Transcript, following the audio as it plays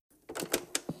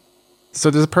So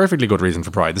there's a perfectly good reason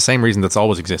for pride. The same reason that's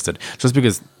always existed. Just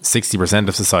because 60%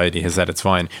 of society has said it's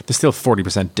fine, there's still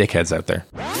 40% dickheads out there.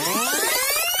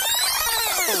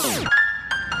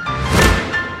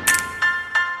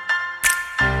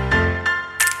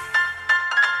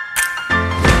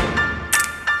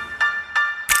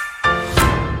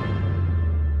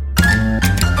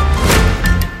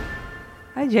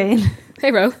 Hi, Jane.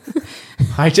 Hey, Ro.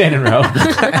 Hi, Jane and Ro.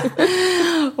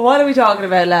 What are we talking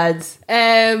about, lads?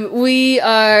 We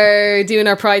are doing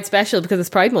our Pride special because it's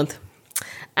Pride Month.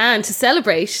 And to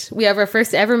celebrate, we have our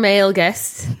first ever male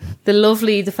guest, the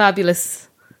lovely, the fabulous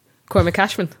Cormac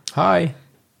Cashman. Hi.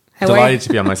 How are Delighted you? to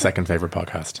be on my second favourite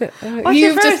podcast. What's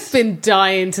your You've just first? been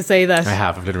dying to say that. I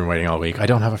have. I've literally been waiting all week. I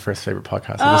don't have a first favourite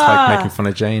podcast. I just like making fun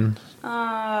of Jane.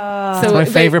 So It's my wait,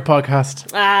 favourite podcast.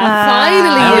 finally,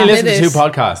 I you only admit listen to it. two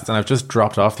podcasts, and I've just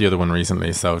dropped off the other one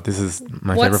recently. So this is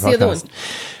my What's favourite the podcast. other one?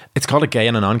 It's called A Gay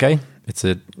and a Non-Gay. It's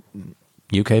a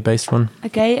UK-based one. A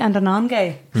gay and a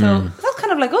non-gay. So that's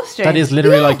kind of like us, Jane. That is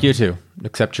literally like you two,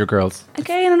 except you're girls. a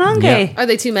gay and a non-gay. Are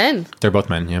they two men? They're both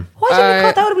men, yeah. Why didn't we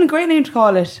call that? Would have been a great name to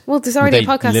call it. Well, there's already They a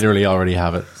podcast. literally already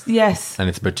have it, Yes. and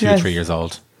it's about 2 or Yes. 3 years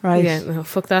old. Right. Yeah, no,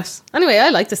 fuck that. Anyway, I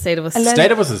like the state of us. love-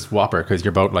 State of Us is whopper because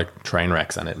you're both like train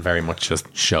wrecks, and it very much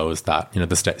just shows that, you know,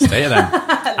 the state of them.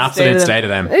 Absolute state of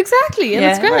them. Exactly, and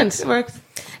it's grand. It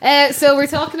works. So we're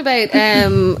talking about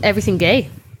everything gay.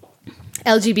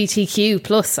 LGBTQ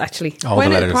plus, actually. All When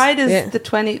the it, letters. Pride is Yeah. the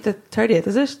 30th,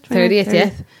 is it? 30th, yeah.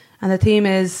 And the theme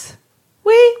is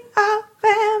We Are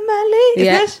Family,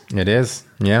 Yeah. is it? It is,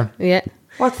 yeah. Yeah.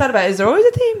 What's that about? Is there always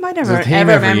a theme? I never There's a theme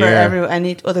ever every remember year.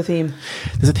 any other theme.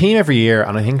 There's a theme every year,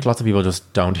 and I think lots of people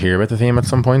just don't hear about the theme at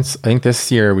some points. I think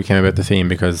this year we came about the theme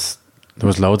because there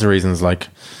was loads of reasons, like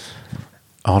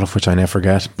all of which I now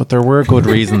forget, but there were good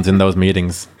reasons in those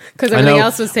meetings. Because I everything know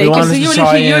else was we taken. wanted So to you were try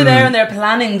literally you were and- there and they're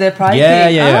planning the Pride Yeah,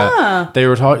 theme. yeah. Ah. They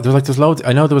were talking. There was like there's loads.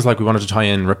 I know there was like we wanted to try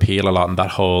and repeal a lot in that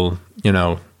whole, you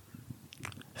know,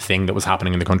 thing that was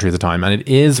happening in the country at the time, and it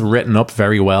is written up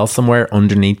very well somewhere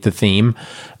underneath the theme.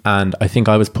 And I think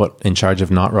I was put in charge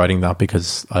of not writing that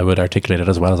because I would articulate it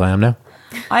as well as I am now.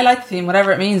 I like the theme,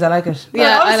 whatever it means, I like it. But Yeah,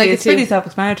 I obviously like it it's too. pretty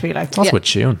self-explanatory. Like, Also Yeah. with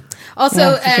tune. Also,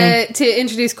 Yeah, for sure. to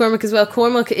introduce Cormac as well,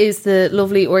 Cormac is the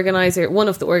lovely organiser, one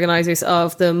of the organisers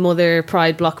of the Mother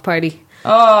Pride Block Party,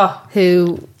 oh,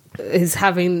 who is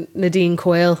having Nadine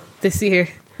Coyle this year.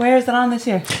 where is it on this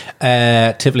year?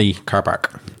 Tivoli car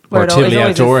park. Where Or it always Tivoli is.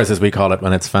 outdoors, as we call it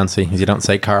when it's fancy. You don't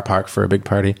say car park for a big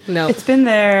party. No. It's been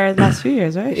there the last few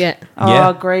years, right? Yeah. Oh,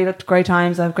 Yeah. great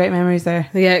times. I have great memories there.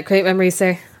 Do Yeah, great memories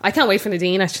there. I can't wait for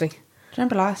Nadine, actually. you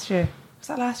remember last year? Was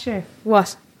that last year?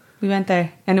 What? We went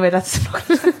there. Anyway, that's...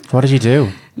 What did you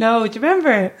do? No, do you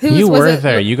remember? Who You was were it?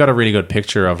 there. You got a really good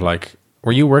picture of like.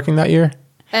 Were you working that year?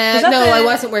 Was No, that the- I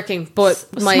wasn't working, but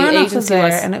my Smirnoff agency was there,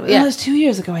 was. and it yeah. was 2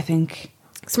 years ago, I think.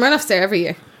 Smirnoff's there every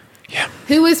year. Yeah.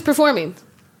 Who was performing?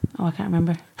 Oh, I can't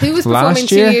remember. Who was performing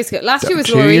 2 years ago? Last year was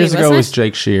 2 Loreen, years ago wasn't was it?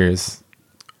 Jake Shears,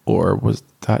 or was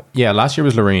that? Yeah, last year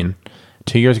was Loreen.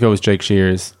 2 years ago was Jake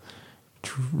Shears.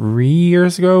 3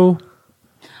 years ago,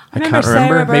 I can't Sarah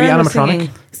remember. Maybe Byrne was animatronic. singing.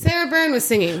 Sarah Byrne was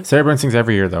singing. Sarah Byrne sings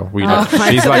every year though. We like,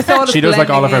 right. she's I like thought it she was does like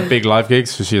all of her blending in. big live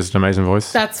gigs, so she has an amazing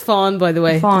voice. That's Fawn, by the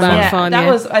way. Fawn, The band yeah. Fawn, That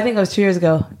yeah. was, I think it was 2 years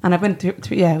ago. And I've been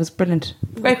through, yeah, it was brilliant.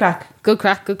 Great crack. Good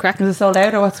crack, good crack. Is it sold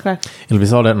out or what's the crack? It'll be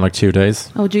sold out in like 2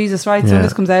 days. Oh, Jesus, right. So when Yeah.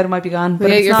 this comes out, it might be gone. But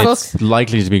Yeah, if it's you're not, fucked. It's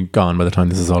likely to be gone by the time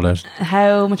this is sold out.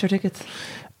 how much are tickets?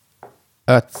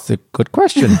 That's a good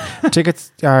question.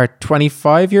 Tickets are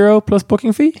 €25 plus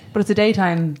booking fee. But it's a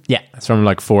daytime. Yeah, it's from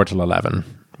like 4 till 11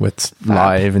 with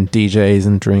live and DJs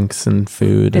and drinks and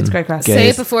food. It's and great crack. Say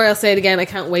gays. it before, I'll say it again. I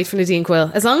can't wait for Nadine Quill.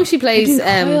 As long as she plays. Cool.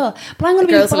 But I'm going to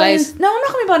be in Girls Aloud. Ballin- No, I'm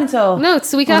not going to be Ballin so. No,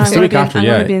 it's the week I'm after. gonna week be in- after, I'm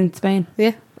yeah. going to be in Spain.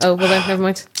 Yeah. Oh, well then, never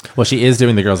mind. Well, she is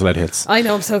doing the Girls Aloud hits. I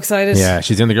know, I'm so excited. Yeah,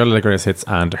 she's doing the Girls Aloud Greatest Hits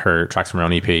and her tracks from her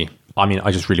own EP. I mean,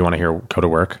 I just really want to hear Go to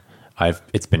Work.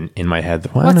 It's been in my head.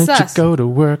 Why What's don't that? you go to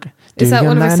work? Is Do that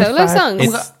your one of her 9 to solo 5? songs?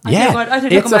 It's, I yeah,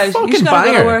 think it's a you fucking just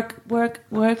gotta banger. go to work.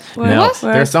 No, work.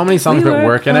 there's so many songs We with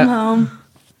work in from it. Home.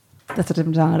 That's a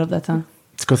different song. I love that song.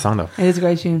 It's a good song though. It is a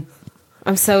great tune.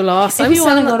 I'm so lost. If I'm you so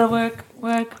want to lo- go to work.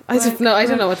 I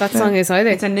don't know what that song is either.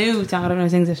 It's a new song. I don't know who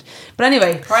sings it. But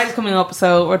anyway, Friday's coming up,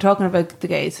 so we're talking about the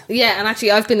gays. Yeah, and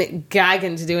actually, I've been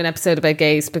gagging to do an episode about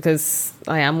gays because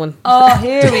I am one. Oh,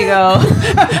 here we go.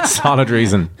 Solid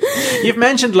reason. You've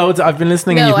mentioned loads. I've been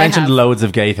listening, No, and you've I mentioned have. loads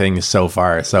of gay things so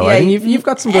far. So Yeah, I think you've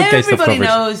got some good gay stuff Everybody covered.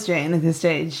 knows Jane at this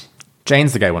stage.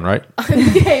 Jane's the gay one, right?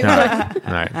 Okay, Right.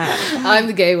 Right. I'm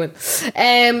the gay one.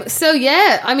 So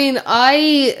yeah, I mean,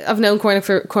 I've known Cormac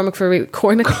for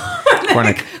Cornic.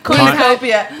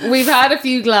 Cornucopia. We've had a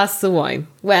few glasses of wine.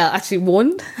 Well, actually,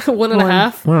 one and a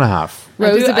half. 1.5.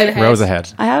 Rose a bit ahead. Rose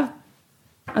ahead. I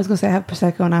was going to say I have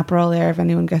Prosecco and Aperol there if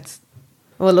anyone gets...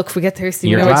 Well, look, if we get thirsty,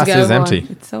 Your we know where glass to go. is empty.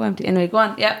 It's so empty. Anyway, go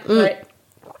on. Yep. Right.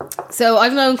 So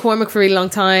I've known Cormac for a really long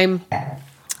time.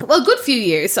 Well, good few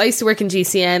years. I used to work in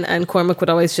GCN, and Cormac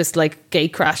would always just like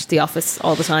gate crash the office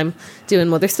all the time, doing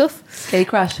mother stuff. Gay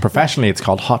crash. Professionally, it's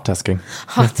called hot desking.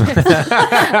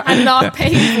 And not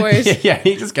paying for it. Yeah,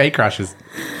 he just gate crashes.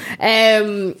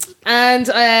 So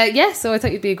I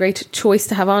thought you'd be a great choice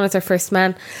to have on as our first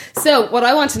man. So what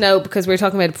I want to know, because we were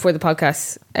talking about it before the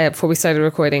podcast, before we started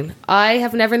recording, I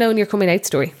have never known your coming out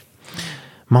story.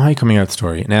 My coming out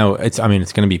story. Now, it's going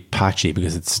to be patchy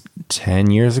because it's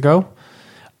 10 years ago.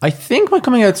 I think my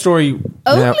coming out story...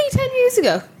 Only 10 years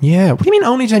ago? Yeah. What do you mean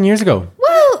only 10 years ago?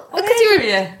 Well, What because age you were were...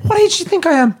 you? What age do you think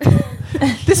I am?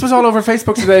 This was all over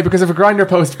Facebook today because of a Grindr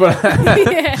post, but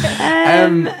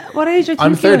What age are you?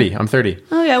 I'm 30. I'm 30.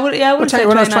 Oh, yeah. I would say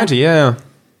When I was 29. 20, yeah.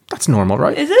 That's normal,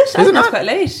 right? Is it? I think it that's not? quite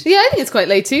late. Yeah, I think it's quite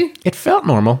late too. It felt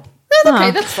normal. No, okay,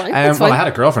 Huh. that's fine. That's Well, fine. I had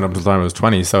a girlfriend up until the time I was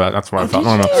 20, so that's why I felt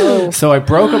normal. So I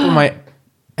broke up with my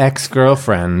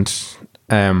ex-girlfriend.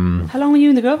 How long were you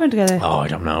and the girlfriend together? I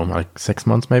don't know, like 6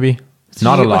 months maybe.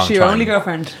 Not a long Was she your time. only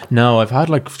girlfriend? No, I've had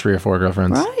like 3 or 4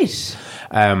 girlfriends. Right.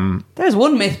 Um, There's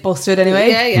one myth busted anyway.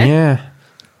 Yeah. yeah.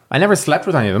 I never slept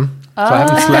with any of them. So I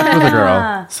haven't slept with a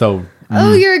girl. So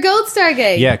Oh, you're a Gold Star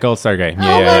gay. yeah, Gold Star gay. Yeah,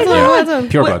 well done, well done.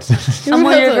 Pure What- blood. And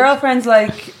were your Well done. girlfriends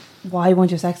like, why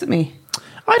won't you sex with me?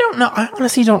 I don't know. I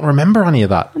honestly don't remember any of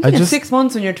that. I In just 6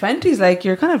 months in your 20s, like,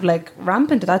 you're kind of like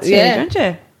rampant at that stage, Yeah. aren't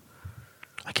you?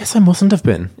 I guess I mustn't have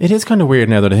been. It is kind of weird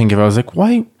now that I think of it. I was like,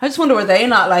 why? I just wonder, were they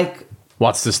not like,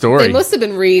 What's the story? They must have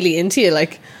been really into you,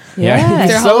 like. yeah, Yeah.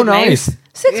 it's They're so holding out. nice.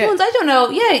 6 Yeah. months? I don't know.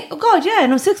 Yeah. Oh, God, yeah.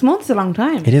 No, 6 months is a long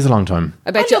time. It is a long time. I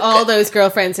bet you all those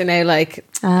girlfriends are now like,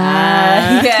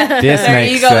 Yeah. This Their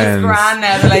makes ego sense. is grand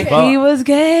now. They're like, Well, he was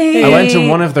gay. I went to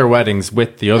one of their weddings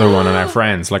with the other one and our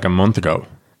friends like a month ago.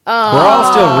 We're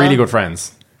all still really good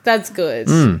friends. that's good.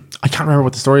 I can't remember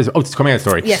what the story is. Oh, it's a coming out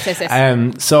story. Yes.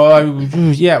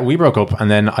 We broke up and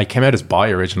then I came out as bi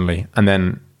originally. And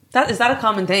then Is that a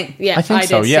common thing? Yeah, I think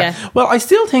so, did, yeah. Well, I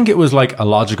still think it was like a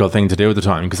logical thing to do at the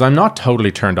time because I'm not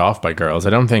totally turned off by girls. I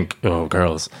don't think,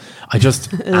 girls. I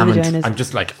just Vaginas. I'm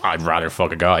just like, I'd rather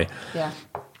fuck a guy. Yeah.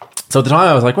 So at the time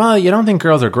I was like, well, you don't think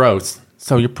girls are gross,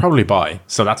 so you're probably bi.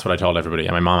 So that's what I told everybody.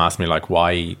 And my mom asked me like,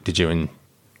 why did you and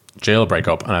Jill break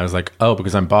up? And I was like, oh,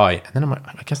 because I'm bi. And then I'm like,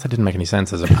 I guess that didn't make any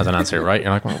sense as an answer, right?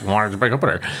 You're like, well, why did you break up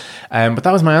with her? But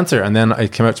that was my answer. And then I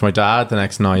came out to my dad the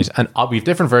next night, and we have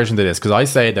different versions of this because I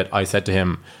say that I said to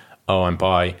him, oh, I'm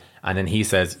bi. And then he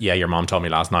says, yeah, your mom told me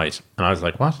last night. And I was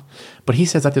like, what? But he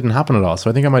says that didn't happen at all. So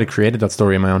I think I might have created that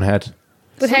story in my own head.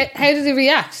 But how did he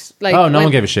react? Like, Oh, no when-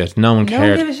 one gave a shit. No one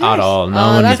cared gave a shit? at all. No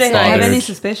Oh, one that's was Did they have bothered. any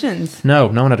suspicions? No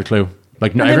one had a clue.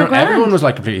 Like no, they were everyone grand. was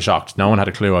like completely shocked. No one had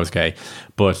a clue I was gay.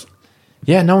 But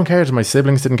yeah, no one cared. My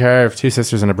siblings didn't care. I have 2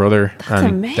 sisters and a brother,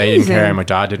 and they didn't amazing. care. My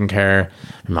dad didn't care.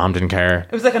 My mom didn't care.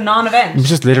 It was like a It non-event. was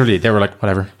just literally they were like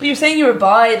whatever. But you're saying you were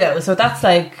bi though, so that's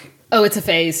like, Oh, it's a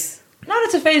phase. not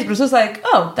it's a phase, but it's just like,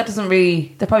 oh, that doesn't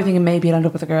really. They're probably thinking maybe you'll end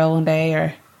up with a girl one day,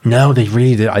 or No, they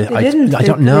really did. I didn't. I They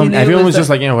don't know. really knew Everyone it was was just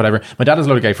like, whatever. My dad has a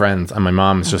lot of gay friends, and my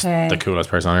mom is just Okay. the coolest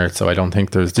person on earth. So I don't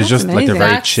think there's That's just like they're amazing.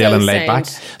 very That's chill so and laid back.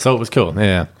 sound. So it was cool.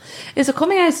 Yeah. It's a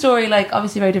coming out story, like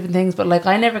obviously very different things, but like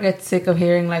I never get sick of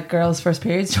hearing like girls' first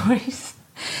period stories.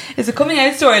 It's a coming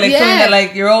out story, like Yeah. something that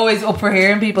like you're always up for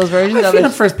hearing people's versions I of feel it.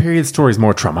 that first period story is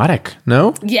more traumatic.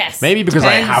 No. Yes. Maybe because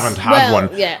Depends. I haven't had Well,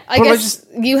 one. yeah. I But guess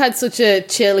you had such a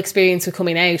chill experience with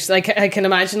coming out. Like, I can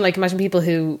imagine people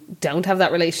who don't have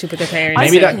that relationship with their parents.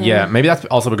 Maybe that's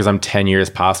also because I'm 10 years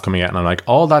past coming out and I'm like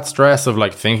all that stress of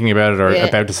like thinking about it or Yeah.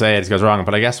 about to say it goes wrong.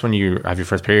 But I guess when you have your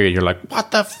first period you're like, what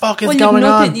the fuck is Well, you've going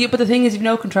nothing, on? but the thing is, you've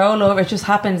no control over it. It just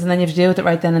happens, and then you have to deal with it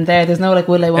right then and there. There's no like,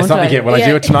 will I, won't It's not I? like, will I do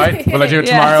Yeah. it tonight? Will I do it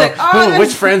Yeah, tomorrow? it's like, oh, Ooh, there's-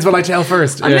 which friends will I tell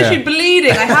first? I'm literally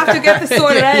bleeding. I have to get this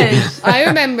sorted out. I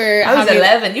remember I was having-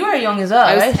 11. You were young as well,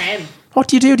 I was right? 10. What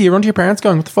do you do? Do you run to your parents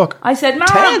going, what the fuck? I said, Mom.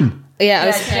 10? Yeah, I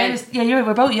was 10. James, yeah,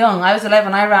 we're both young. I was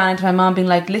 11. I ran into my mom being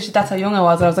like, literally, that's how young I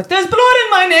was. And I was like, there's blood in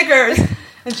my knickers.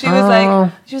 And she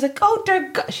was like, oh,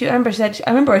 dear God. I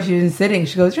remember where she was sitting.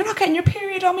 She goes, you're not getting your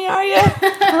period on me, are you? And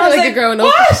I was Like a grown up.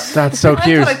 What? That's so I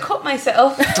cute. thought I cut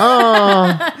myself.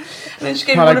 Oh, And then she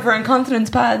gave me Well, one like- of her incontinence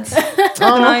pads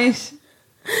the night.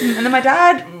 And then my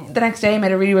dad the next day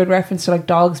made a really weird reference to like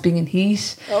dogs being in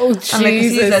heat. Oh, And like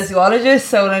he's a Jesus. zoologist,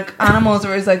 so like animals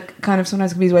are his like kind of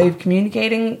sometimes can be his way of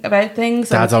communicating about things.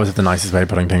 So Dad's always the nicest way of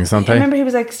putting things, don't I they? remember he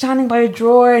was like standing by a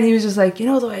drawer and he was just like, you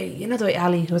know the way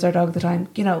Ali, who was our dog at the time,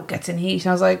 gets in heat. And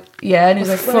I was like, yeah. And he was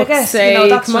like, well, I fuck's guess that's sake,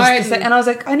 just the Martin. same. And I was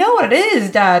like, I know what it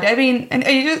is, Dad. I mean, and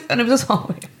it was just all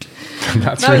weird.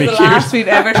 That's That really was the cute. last we've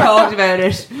ever talked about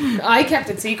it. I kept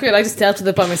it secret. I just dealt with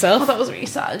it by Oh, myself. that was really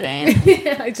sad, Jane.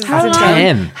 I just How As a long?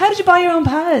 10. How did you buy your own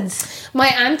pads? My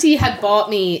auntie had bought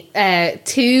me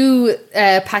 2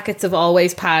 packets of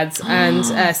Always pads and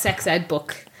a sex ed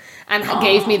book, and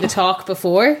gave me the talk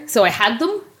before, so I had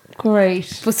them.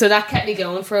 Great. But so that kept me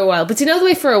going for a while. But you know the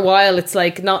way for a while it's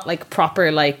like not like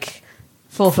proper like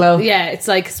Full flow. yeah, it's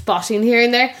like spotting here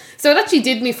and there. So it actually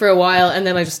did me for a while, and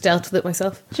then I just dealt with it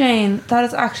myself. Jane, that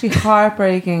is actually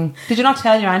heartbreaking. Did you not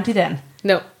tell your auntie then?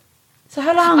 No. So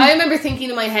how long? I remember thinking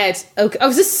in my head, okay, I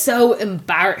was just so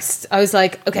embarrassed. I was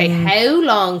like, okay, how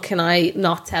long can I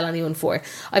not tell anyone for?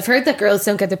 I've heard that girls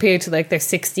don't get their period till like they're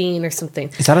 16 or something.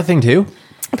 Is that a thing too?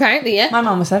 Apparently, yeah. My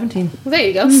mum was 17. Well, there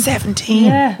you go. 17.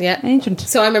 Yeah. Ancient.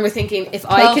 So I remember thinking, if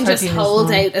I can just 13 is hold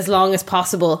fine. out as long as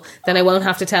possible, then I won't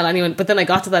have to tell anyone. But then I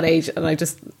got to that age, and I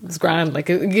just was grand. Like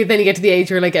then you get to the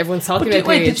age where like everyone's talking about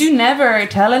Wait, periods. did you never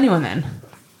tell anyone then?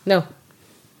 No,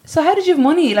 So how did you have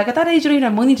money? Like at that age you don't even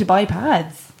have money to buy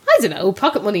pads. I don't know.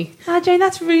 Pocket money. Ah, Jane,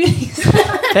 that's really...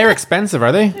 They're expensive,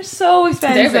 are they? They're so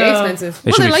expensive. They're very expensive. They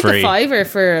Well, should they're be like free. a $5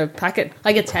 for a packet.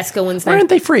 I get Tesco ones Why now. aren't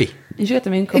they free? You should get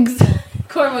them in cups.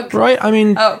 Cormac. Right? I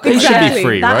mean, Oh, they exactly. should be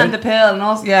free, That right? and the pill and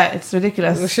also... Yeah, it's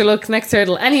ridiculous. Sure, look, next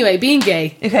hurdle. Anyway, being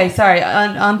gay. Okay, sorry,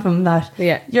 on from that.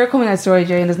 Yeah. Your coming out story,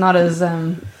 Jane, is not as...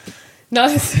 Not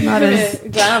as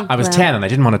glam. I was Wow. 10 and I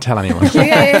didn't want to tell anyone.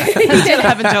 Yeah. Still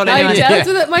haven't told I anyone. dealt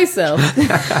with it myself.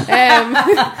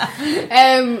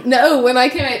 No, when I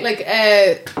came out, like,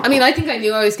 I mean, I think I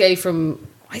knew I was gay from.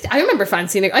 I remember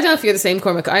fancying. I don't know if you're the same,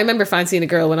 Cormac. I remember fancying a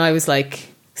girl when I was like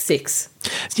 6.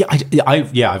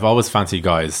 I've always fancied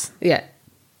guys. Yeah.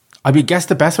 I mean, guess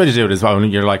the best way to do it is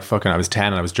when you're like fucking. I was 10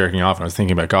 and I was jerking off and I was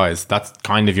thinking about guys. That's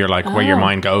kind of your like where your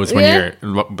mind goes when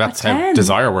Yeah. that's At how 10.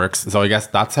 desire works. So I guess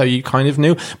that's how you kind of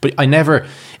knew. But I never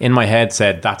in my head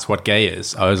said that's what gay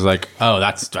is. I was like, oh,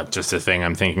 that's just a thing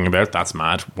I'm thinking about. That's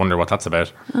mad. Wonder what that's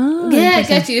about. Yeah, I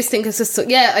guess you just think it's just.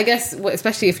 Yeah, I guess,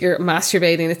 especially if you're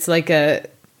masturbating, it's like a.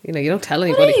 You know, you don't tell What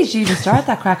anybody. age did you even start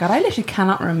that crack at? I literally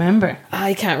cannot remember.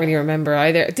 I can't really remember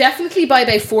either. Definitely by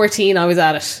about 14, I was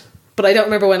at it. But I don't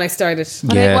remember when I started.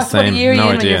 Yeah, what same. year are you No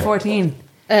in when you're idea. 14?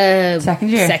 Second Second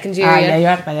year? Second year, Ah, yeah. you're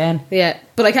at it by then. Yeah,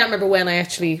 but I can't remember when I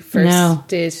actually first No.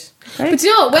 did. Very But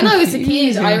you know, when I was a kid,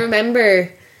 confusing. I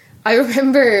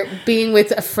remember being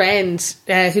with a friend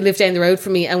who lived down the road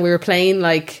from me, and we were playing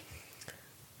like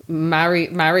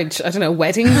marriage. I don't know,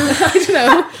 wedding. I don't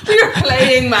know. We were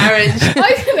playing marriage.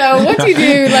 I don't know. What do you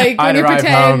do? Like when I'd you arrive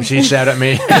pretend. home, she'd shout at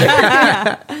me.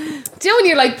 Do you know when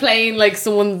you're like playing like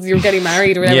someone you're getting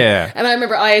married or whatever? Yeah. And I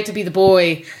remember I had to be the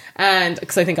boy, and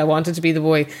because I think I wanted to be the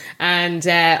boy, and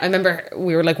I remember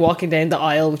we were like walking down the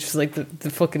aisle, which was like the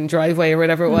fucking driveway or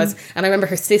whatever it was, and I remember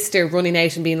her sister running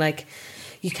out and being like,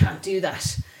 "You can't do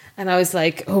that." And I was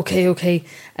like, okay.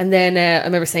 And then I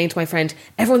remember saying to my friend,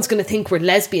 "Everyone's going to think we're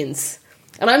lesbians."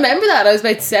 And I remember that I was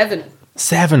about 7.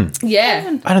 7.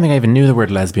 Yeah. I don't think I even knew the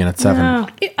word lesbian at 7. No.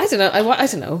 I don't know. I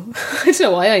don't know. I don't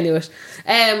know why I knew it.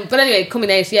 But anyway,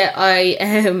 coming out, yeah, I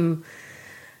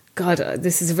God,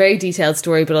 this is a very detailed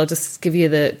story, but I'll just give you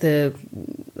the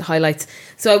highlights.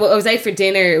 So I was out for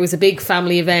dinner. It was a big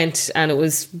family event, and it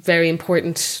was a very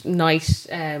important night.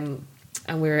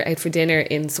 And we were out for dinner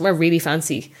in somewhere really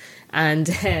fancy, and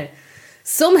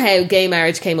somehow gay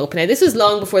marriage came up. Now this was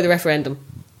long before the referendum,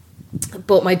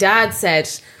 but my dad said,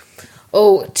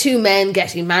 "Oh, 2 men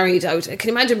getting married out. I can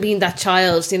imagine being that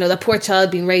child, you know, that poor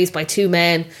child being raised by 2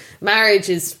 men. Marriage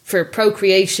is for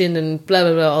procreation and blah,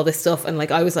 blah, blah, all this stuff." And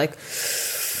like, I was like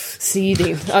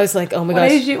seething. I was like, oh my What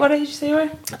gosh. age did you say you were?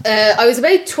 I was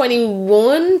about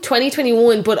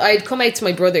 21, but I'd come out to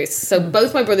my brothers. So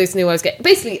both my brothers knew I was gay.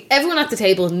 Basically, everyone at the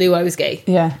table knew I was gay.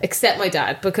 Yeah. Except my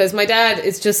dad, because my dad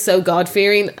is just so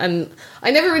God-fearing, and I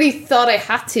never really thought I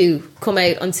had to come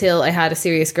out until I had a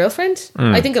serious girlfriend.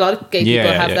 I think a lot of gay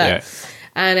people have that.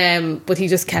 And but he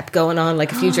just kept going on,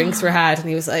 like a few drinks were had, and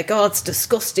he was like, "Oh, it's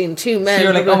disgusting, 2 men." So you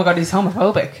were like, blah, oh blah. my god, he's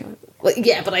homophobic. Well,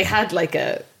 yeah, but I had like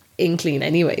a inkling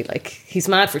anyway. Like, he's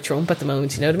mad for Trump at the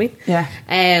moment, you know what I mean? Yeah.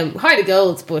 Heart of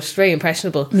gold, but very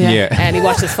impressionable. Yeah. And he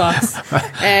watches Fox.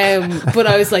 But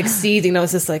I was like seething. I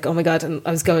was just like, oh my god, and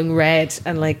I was going red,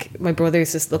 and like my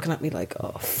brother's just looking at me like,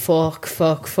 oh fuck.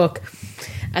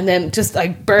 And then just I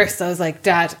burst. I was like,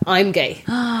 "Dad, I'm gay."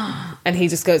 And he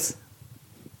just goes,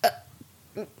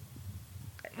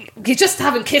 you just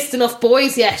haven't kissed enough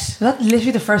boys yet. That's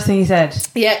literally the first thing he said.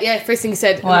 Yeah, first thing he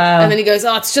said. Wow. And then he goes,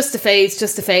 oh, it's just a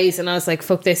phase. And I was like,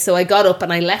 fuck this. So I got up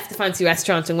and I left the fancy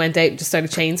restaurant and went out and just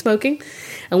started chain smoking.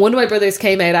 And one of my brothers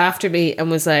came out after me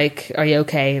and was like, are you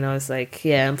okay? And I was like,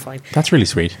 yeah, I'm fine. That's really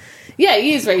sweet. Yeah,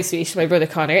 he is very sweet, my brother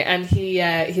Connor. And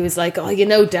he was like, oh, you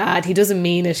know, Dad, he doesn't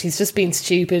mean it. He's just being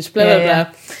stupid, blah, blah,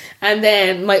 blah. And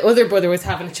then my other brother was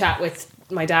having a chat with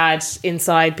my dad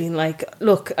inside, being like,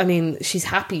 look, I mean, she's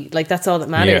happy, like that's all that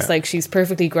matters. Like she's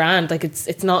perfectly grand, like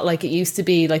it's not like it used to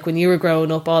be, like when you were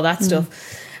growing up, all that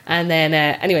stuff. And then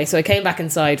anyway, so I came back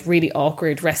inside, really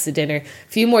awkward, rest of dinner, a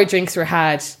few more drinks were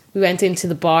had. We went into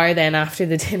the bar then after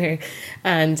the dinner,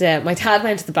 and my dad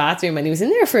went to the bathroom and he was in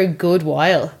there for a good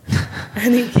while.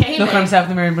 And he came Look at himself in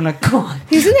the mirror and be like, come on.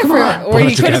 He was in there or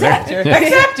he could have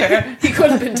Accept her. He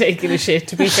could have been taking a shit,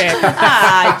 to be fair.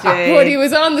 Jay. But he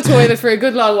was on the toilet for a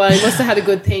good long while. He must have had a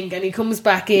good think. And he comes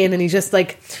back in and he just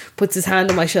like puts his hand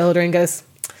on my shoulder and goes,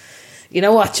 you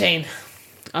know what, Jane?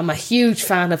 I'm a huge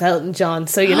fan of Elton John,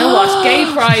 so you know what, gay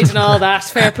pride and all that,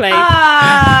 fair play.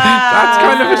 That's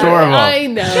kind of adorable. I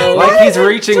know. Like he's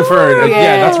reaching for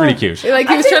that's really cute. Like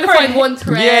he was trying to find one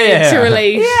thread to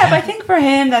relate. Yeah, but I think for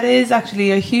him that is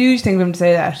actually a huge thing for him to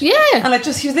say that. Yeah. And like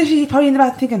just he was literally probably in the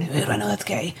back thinking, who do I know that's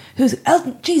gay? Who's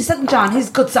Elton? Jesus, Elton John, his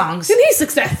good songs. And he's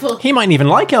successful. He mightn't even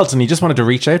like Elton. He just wanted to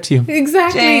reach out to you.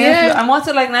 Exactly. Jane, Yeah. and what's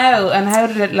it like now? And how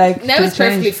did it like? Now did it's it change?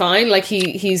 perfectly fine. Like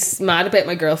he's mad about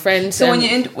my girlfriend. So when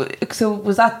you so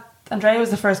was that Andrea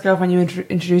was the first girlfriend you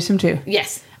introduced him to?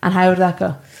 Yes. And how did that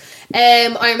go?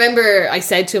 I remember I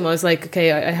said to him, I was like,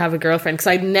 okay, I have a girlfriend, because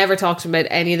I'd never talked to him about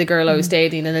any of the girl I was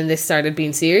dating, and then this started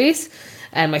being serious,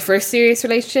 my first serious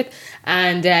relationship.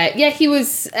 And he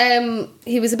was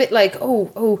a bit like,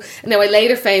 oh. Now I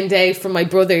later found out from my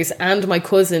brothers and my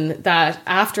cousin that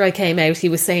after I came out, he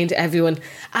was saying to everyone,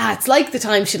 it's like the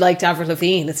time she liked Avril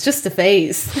Lavigne, it's just a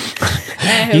phase.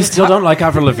 You still don't like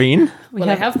Avril Lavigne? Well,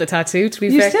 I have the tattoo, to be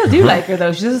You fair. still do like her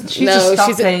though. She's just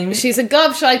stopped saying. She's a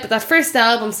gobshite, but that first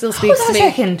album still speaks Hold to on me.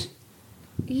 a second.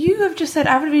 You have just said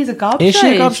Avril Lavigne is a gobshite. Is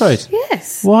she a gobshite?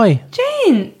 Yes. Why?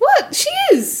 Jane. What? She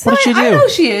is. What did she do? I know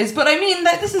she is, but I mean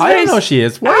that this is. I very don't know she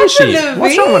is. Why is she? Avril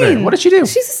What's wrong with her? Lavigne. What did she do?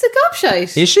 She's a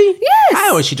gobshite. Is she? Yes.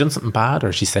 How? Has she done something bad,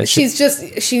 or she said She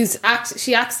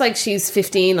acts like she's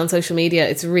 15 on social media.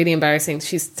 It's really embarrassing.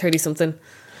 She's 30 something.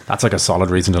 That's like a solid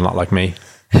reason to not like me.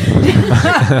 Do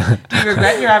you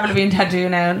regret your Avril Lavigne tattoo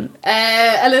now?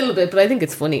 A little bit, but I think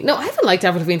it's funny. No, I haven't liked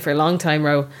Avril Lavigne for a long time,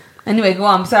 Ro. Anyway, go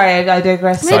on. Sorry, I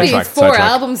digress. Maybe Sidetrack, it's 4 sidetrack.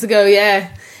 albums ago,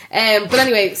 yeah. But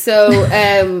anyway, so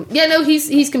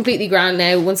he's completely grand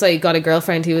now. Once I got a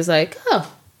girlfriend, he was like,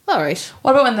 oh, all right.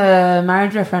 What about when the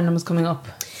marriage referendum was coming up?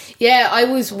 Yeah, I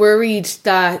was worried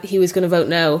that he was going to vote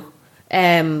no.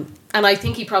 And I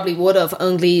think he probably would have,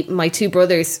 only my 2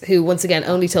 brothers, who once again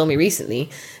only told me recently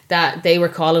that they were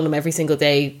calling him every single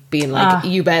day being like,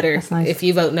 you better, that's nice. if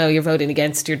you vote no, you're voting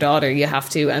against your daughter, you have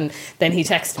to. And then he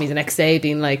texted me the next day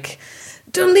being like,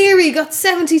 Dunleary got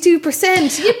 72%,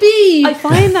 yippee. I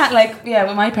find that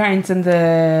with my parents in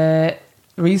the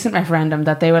recent referendum,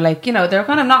 that they were like, they were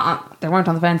kind of they weren't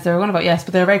on the fence, they were going to vote yes,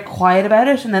 but they were very quiet about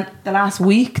it. And then the last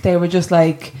week they were just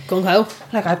like gung-ho.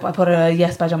 Like I put a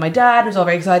yes badge on my dad, who was all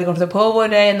very excited going to the pub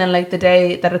one day, and then like the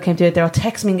day that it came to it, they were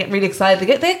texting me and getting really excited.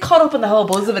 They get caught up in the whole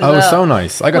buzz of it. Oh, as well. so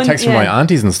nice. I got texts from my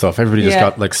aunties and stuff. Everybody just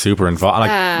got like super involved.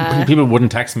 Like people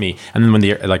wouldn't text me, and then when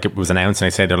it was announced and I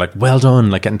said, they're like, well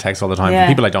done, like getting texts all the time from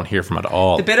people I don't hear from at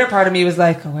all. The bitter part of me was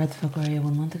like, where the fuck were you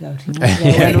 1 month ago? 2 months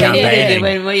ago? Campaigning.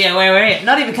 Where were you?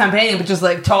 Not even campaigning, but just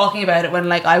like talking about it when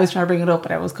like I was trying to bring it up,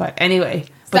 but I was quite anyway.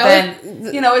 But then,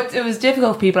 it was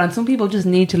difficult for people, and some people just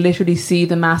need to literally see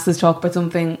the masses talk about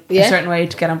something a certain way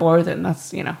to get on board with it, and that's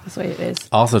the way it is.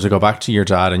 Also, to go back to your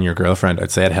dad and your girlfriend, I'd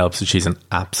say it helps that she's an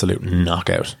absolute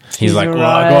knockout. He's She's like,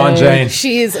 right. go on, Jane.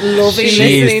 She is loving She's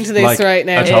listening to this like right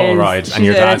now. a total ride. And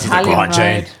your dad's like, go on,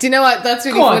 Jane. Do you know what? That's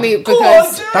really Go on, funny go on,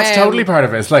 because Jane. That's totally part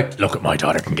of it. It's like, look what my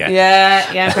daughter can get. Yeah,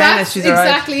 in fairness, that's she's alright.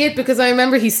 exactly it, because I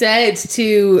remember he said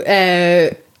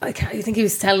to I think he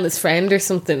was telling his friend or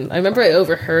something. I remember I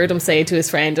overheard him say to his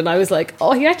friend, and I was like,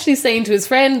 oh, he actually saying to his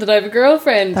friend that I have a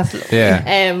girlfriend. That's lovely. Yeah.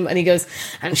 And he goes,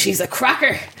 and she's a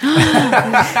cracker.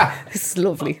 It's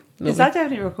lovely. Is that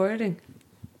definitely recording?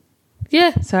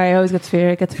 Yeah. Sorry, I always get fear.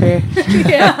 It gets fear.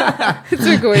 Yeah. It's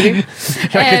recording.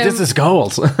 Like, this is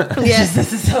gold. Yeah.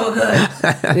 This is so good.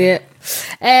 Yeah.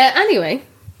 Anyway,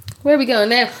 where are we going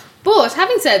now? But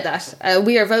having said that,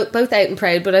 we are both out and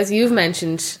proud. But as you've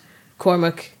mentioned,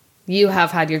 Cormac, you have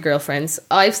had your girlfriends.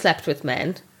 I've slept with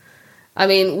men. I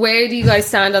mean, where do you guys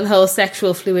stand on the whole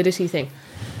sexual fluidity thing?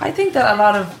 I think that a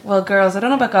lot of girls. I don't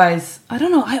know about guys. I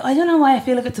don't know. I don't know why I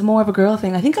feel like it's more of a girl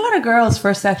thing. I think a lot of girls'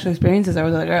 first sexual experiences are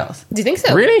with other girls. Do you think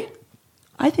so? Really?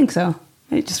 I think so.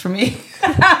 Maybe just for me.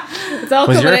 It's all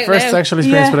Was coming your out first now. sexual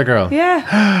experience with a girl?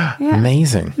 Yeah. Yeah.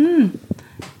 Amazing.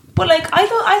 But like, I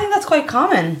think that's quite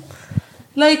common.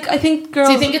 Like, I think girls.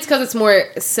 Do you think it's because it's more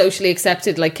socially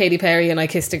accepted, like Katy Perry and I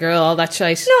Kissed a Girl, all that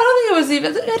shite? No, I don't think it was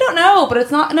even. I don't know, but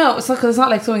it's not. No, it's not because it's not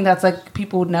like something that's like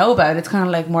people would know about. It's kind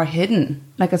of like more hidden.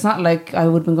 Like it's not like I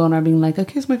would have been going around being like, I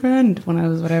kissed my friend when I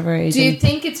was whatever age. Do you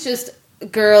think it's just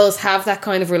girls have that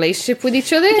kind of relationship with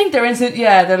each other? I think they're instant.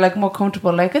 Yeah, they're like more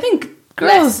comfortable. Like I think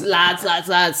girls. Lads.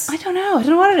 I don't know. I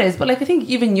don't know what it is, but like I think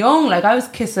even young. Like I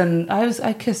kissed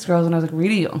girls when I was like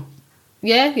really young.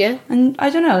 Yeah. And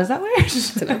I don't know, is that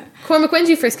weird? Cormac, when did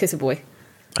you first kiss a boy?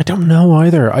 I don't know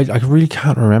either. I really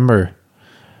can't remember.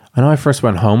 I know I first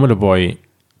went home with a boy.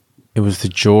 It was to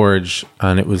George,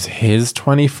 and it was his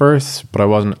 21st, but I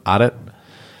wasn't at it.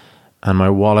 And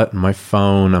my wallet and my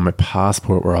phone and my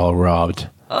passport were all robbed.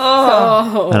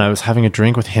 Oh. And I was having a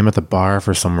drink with him at the bar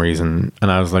for some reason. And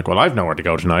I was like, well, I've nowhere to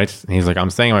go tonight. And he's like, I'm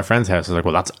staying at my friend's house. I was like,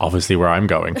 well, that's obviously where I'm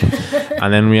going.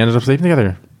 And then we ended up sleeping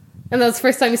together. And that was the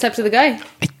first time you slept with a guy?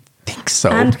 I think so.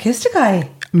 And kissed a guy.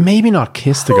 Maybe not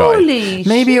kissed a guy. Holy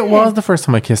Maybe shit. it was the first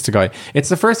time I kissed a guy. It's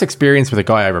the first experience with a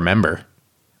guy I remember.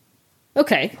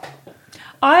 Okay.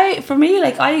 For me,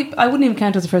 like I wouldn't even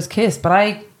count it as a first kiss, but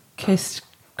I kissed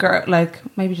girl, like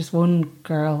maybe just one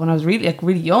girl when I was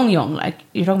really young. Like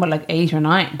you're talking about like 8 or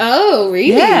 9. Oh, really?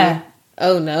 Yeah.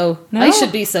 Oh, no. No? I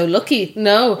should be so lucky.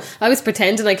 No. I was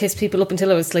pretending I kissed people up until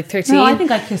I was like 13. No, I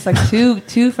think I kissed like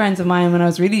two friends of mine when I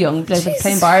was really young, like Jesus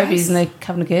playing Barbies Christ. and like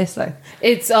having a kiss. Like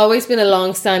It's always been a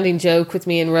long-standing joke with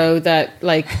me and Ro that,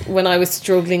 like, when I was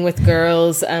struggling with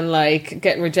girls and, like,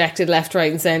 getting rejected left,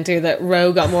 right and centre, that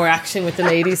Ro got more action with the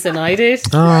ladies than I did.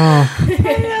 Oh. I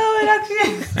know it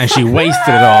actually. And she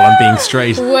wasted it all on being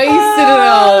straight. It's Wasted it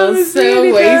all. it's So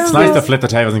really wasted. nice to flip the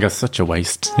tables and go, such a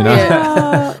waste, you know?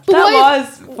 Yeah. That why-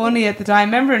 was funny at the time.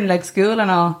 Remember in like school and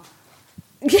all.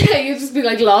 Yeah, you'd just be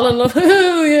like lolling,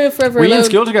 oh yeah, forever Were you in alone.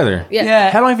 school together? Yeah.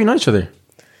 Yeah. How long have you known each other?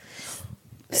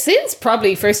 Since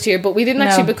probably first year, but we didn't No.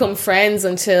 actually become friends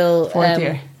until... Fourth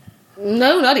year.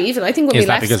 No, not even. I think when Is we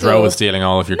that left because school... Ro was stealing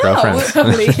all of your girlfriends?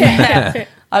 Probably, yeah.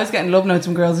 I was getting love notes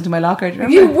from girls into my locker. Do you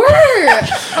remember? You were!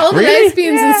 All the Really?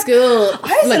 lesbians Yeah. in school.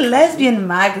 I was a lesbian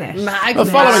magnet. Magnet. Well,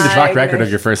 following the track Magnet. record of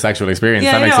your first sexual experience,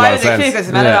 Yeah, that I makes know. a lot I of was like, sense. because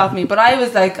it melted off me. But I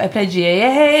was like, I played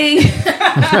GAA.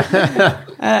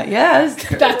 Yeah,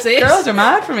 That's it. Girls are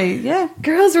mad for me. Yeah.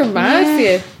 Girls were mad for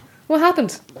you. What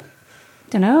happened?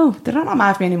 Don't know. They're not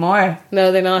mad for me anymore.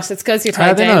 No, they're not. It's because you're Are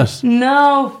tied they down. not?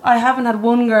 No, I haven't had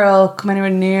one girl come anywhere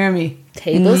near me.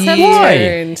 Tables have Why?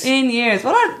 turned. In years.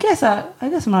 Well, I guess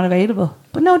I'm not available.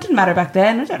 But no, it didn't matter back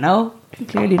then. I don't know.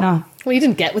 Clearly not. Well, you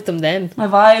didn't get with them then. My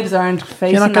vibes aren't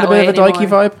facing You're not that got a way bit of a dykey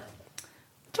anymore. vibe?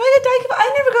 Do I get dykey?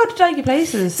 I never go to dykey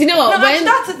places. Do you know what, No, when-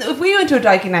 actually, if we went to a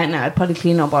dykey night now, I'd probably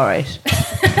clean up all right.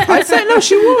 I'd say no,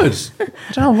 she would.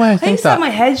 I don't know why I I think used to have that. my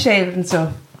head shaved and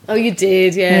stuff. Oh, you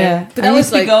did, yeah. Yeah, But I that used was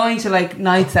to be like... going to like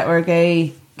nights that were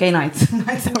gay nights.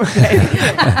 Nights that were gay.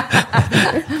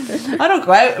 I don't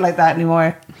go out like that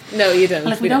anymore. No, you don't.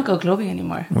 Like we don't go clubbing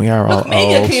anymore. We are all Look,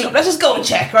 maybe a old. clean up. Let's just go and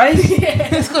check, right?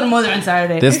 Let's go to Mother on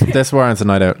Saturday. This warrants a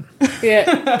night out.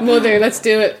 Yeah. Mother, let's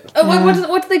do it. Oh,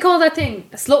 what do they call that thing?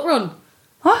 A slut run.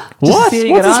 What? What? see how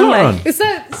you What's get a on, slut like. run? Is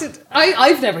that...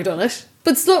 I've never done it.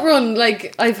 But slut run,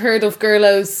 like, I've heard of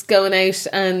girlos going out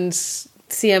and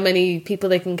see how many people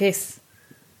they can kiss.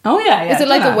 Oh yeah, yeah. Is it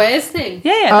like yeah. a Wes thing?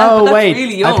 Yeah, yeah. Oh, that's wait.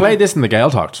 really young. I played this in the Gale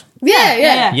Talked.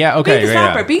 Yeah. Yeah, okay. Beat the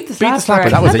yeah. slapper. Beat the Beat the slapper. slapper.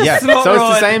 That was it, yeah. That's a slut So it's the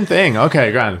run. same thing.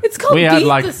 Okay, grand. It's called We had Beat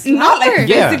like, the Not like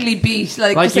Yeah. physically beat,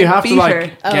 like like just you like have to beat like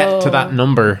her. get to that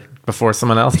number before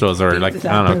someone else does, or like, the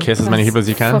I don't know, slapper. kiss as many people as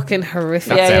you can. Fucking horrific.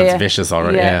 That Yeah, sounds yeah. vicious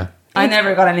already, yeah. I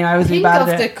never got any. I was really Think bad of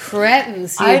at the it.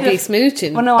 cretins I'd you'd be have-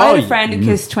 smooching. Well, no, I had Oh, a friend who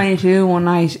kissed 22 one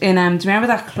night in. Do you remember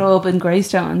that club in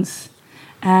Greystones?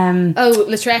 Oh,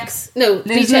 Latrex. No,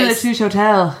 Beach Liz House. Touche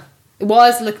Hotel. It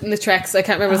was Latrex. I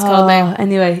can't remember what it's called now.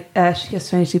 Anyway, she kissed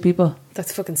 22 people.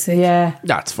 That's fucking sick. Yeah.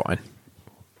 That's fine.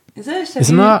 Is it? Is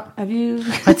it not? Have you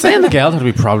I'd say in the Gale Talked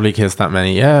we probably kissed that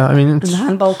many. Yeah, I mean, in the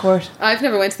handball court? I've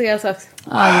never went to the Elsax.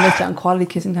 Oh, you missed out on quality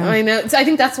kissing time. I know. So I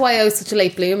think that's why I was such a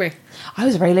late bloomer. I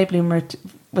was a very late bloomer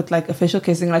with like official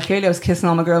kissing. Like clearly, I was kissing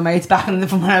all my girl mates back from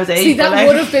when I was 8. See, that but, like,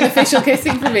 would have been official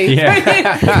kissing for me. yeah.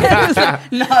 it was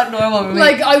like, not normal for me.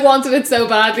 Like, I wanted it so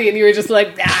badly, and you were just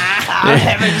like,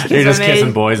 whatever, You're just kiss my kissing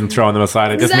mate. boys and throwing them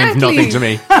aside. It just means Exactly. nothing to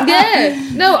me. Yeah.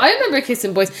 No, I remember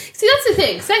kissing boys. See, that's the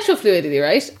thing. Sexual fluidity,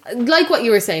 right? Like what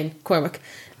you were saying, Cormac.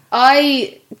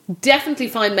 I definitely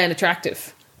find men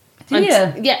attractive. Do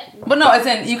you? Yeah. But no, as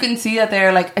in you can see that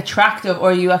they're like attractive,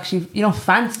 or you don't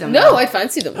fancy them. No, I'd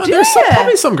fancy them. There's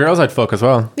probably some girls I'd fuck as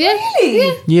well. Yeah. Really?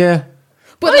 Yeah. Yeah.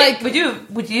 But like,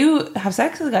 would you have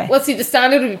sex with a guy? well, see, the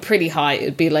standard would be pretty high.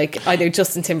 It'd be like either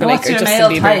Justin Timberlake What's or your Justin male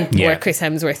Bieber type? Yeah. or Chris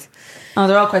Hemsworth. Oh,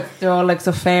 they're all like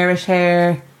so fairish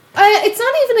hair. It's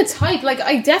not even a type. Like,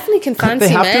 I definitely can fancy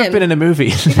They have men. to have been in a movie.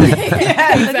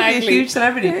 Yeah, Exactly. a huge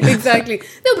celebrity. Exactly.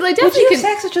 No, but I Would definitely you can. have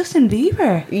sex with Justin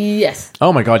Bieber? Yes.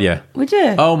 Oh my god, yeah. Would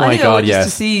you? Oh my I think I God, would, just yes.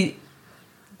 to see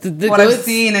The what I've goods.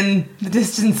 seen in the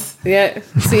distance. Yeah.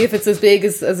 See if it's as big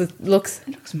as it looks. It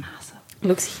looks massive. It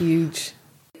looks huge.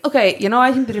 Okay,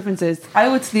 I think the difference is I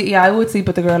would sleep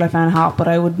with the girl I found hot, but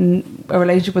I wouldn't. A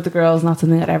relationship with the girl is not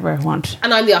something I'd ever want.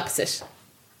 And I'm the opposite.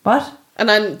 What? And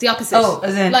I'm the opposite. Oh,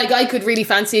 as in- like, I could really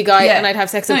fancy a guy and I'd have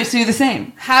sex with No, him. so you're the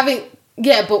same.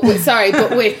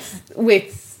 But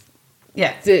with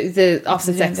Yeah. the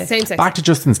opposite sex, gender. same sex. Back to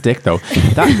Justin's dick though.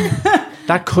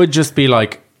 That could just be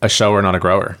like a shower, not a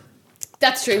grower.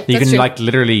 That's true. You That's can true. like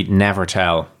literally never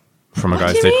tell from a What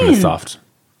guy's do you dick when it's mean? soft.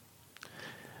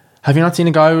 Have you not seen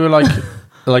a guy who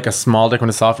like a small dick when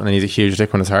it's soft and then he's a huge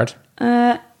dick when it's hard?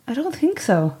 I don't think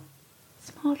so.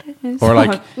 Small dick. Or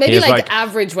like Maybe he's like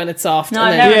average when it's soft. No, and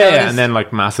I've then, never yeah, noticed. and then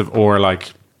like massive, or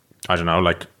like I don't know,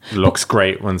 like looks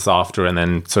great when softer, and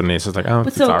then suddenly it's just like But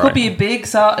it's so it alright. could be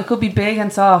it could be big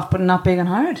and soft, but not big and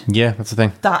hard. Yeah, that's the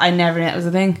thing. That I never knew it was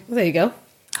a thing. there you go.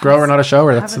 Grower, not a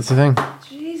shower. That's the thing.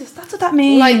 Jesus, that's what that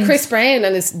means. Like Chris Brown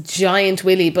and his giant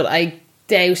willy, but I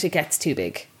doubt it gets too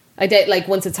big. I doubt, like,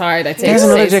 once it's hard, I'd say There's it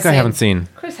another stays the dick I same. haven't seen.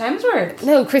 Chris Hemsworth.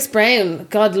 No, Chris Brown.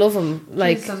 God love him.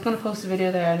 Like, Jesus, I was going to post a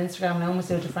video there on Instagram, and I almost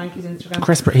did it to Frankie's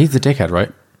Instagram. He's the dickhead,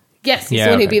 right? yes, he's the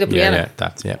one who okay. beat up yeah, Rihanna. yeah,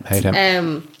 that's hate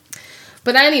him.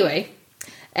 But anyway,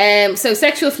 so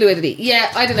sexual fluidity.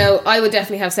 Yeah, I don't know. I would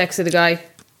definitely have sex with a guy.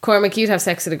 Cormac, you'd have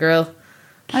sex with a girl.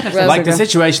 I'd have Well, sex Like with the her.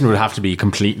 situation would have to be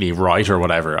completely right or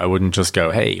whatever. I wouldn't just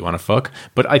go, "Hey, you want to fuck?"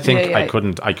 But I think Yeah.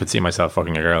 I could see myself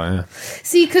fucking a girl. Yeah.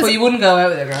 See, because But you wouldn't go out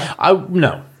with a girl.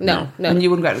 no. And you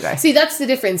wouldn't go out with a guy. See, that's the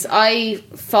difference. I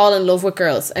fall in love with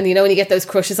girls, and when you get those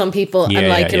crushes on people, Yeah, and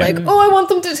like yeah, you're yeah. like, oh, I want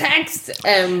them to text.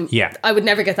 Yeah. I would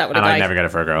never get that with And a guy. I'd never get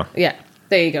it for a girl. Yeah,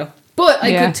 there you go. But I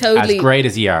Yeah. could totally. As great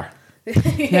as you are.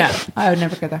 Yeah, I would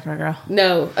never get that for a girl.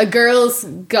 No, a girl's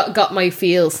got my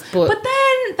feels, but But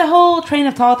then the whole train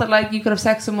of thought that like you could have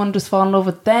sex with someone, just fall in love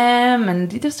with them,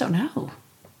 and you just don't know.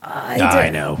 I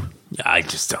know. I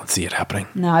just don't see it happening.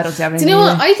 No, I don't see do anything. you know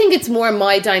what? I think it's more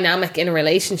my dynamic in a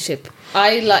relationship.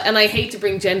 And I hate to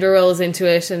bring gender roles into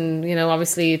it, and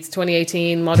obviously it's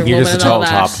 2018, modern You're woman just a and all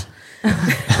total that. top.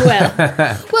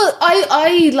 well,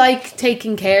 I like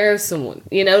taking care of someone.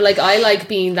 Like I like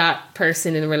being that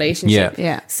person in a relationship. Yeah.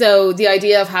 Yeah. So the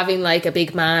idea of having like a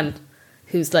big man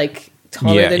who's like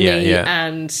taller Yeah, than yeah, me, yeah.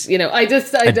 and I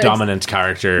just A dominant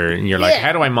character, and you're like, Yeah.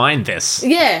 how do I mind this?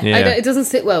 Yeah, Yeah. it doesn't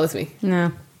sit well with me.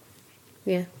 No.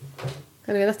 Yeah.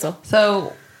 Anyway, that's all.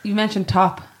 So you mentioned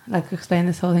top. Like, explain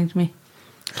this whole thing to me.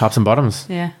 Tops and bottoms.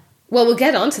 Yeah. Well, we'll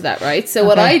get onto that, right? So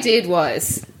what Okay. I did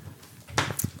was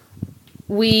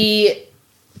we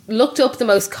looked up the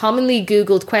most commonly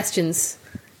Googled questions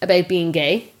about being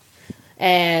gay.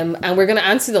 And we're going to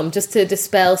answer them just to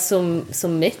dispel some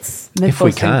myths. If we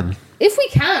Myth-busting. can. If we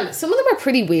can. Some of them are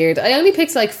pretty weird. I only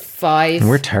picked like 5 And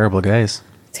we're terrible guys.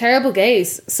 terrible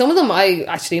gays. Some of them I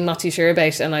actually am not too sure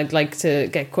about, and I'd like to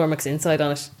get Cormac's insight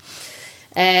on it.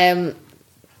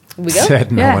 We go?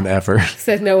 Said no Yeah. one ever.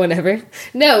 Said no one ever.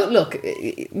 No, look,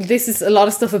 this is a lot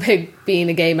of stuff about being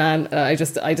a gay man. I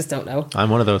just don't know. I'm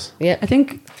one of those. Yeah. I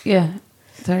think. Yeah.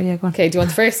 Sorry. Yeah. Go on. Okay, do you want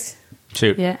the first?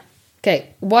 Shoot. Yeah.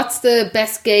 Okay, what's the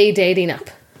best gay dating app?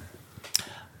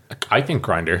 I think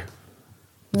Grindr.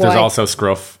 Why? There's also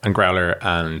Scruff and Growler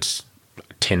and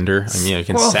Tinder. And you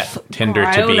can Scruff, set Tinder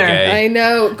to be Growler. gay. I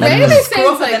know. Like Growler the scruff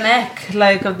sounds of the like neck,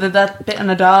 like of that bit on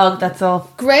a dog. That's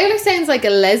all. Growler sounds like a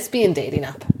lesbian dating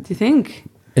app. Do you think?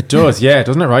 It does, yeah,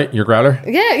 doesn't it? Right, your Growler.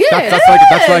 Yeah. That's like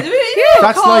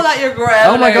that's call like. that your growler.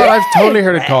 Oh my god, I've totally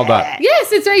heard it called that.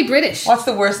 Yes, it's very British. What's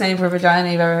the worst name for a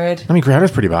vagina you've ever heard? I mean, Growler's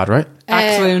pretty bad, right?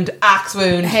 Axe wound, axe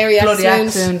wound, hairy axe bloody wound.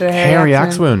 axe wound, or Hairy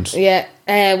axe wound. Yeah.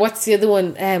 What's the other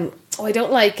one? I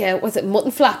don't like. Was it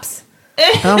mutton flaps?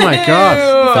 Oh my god.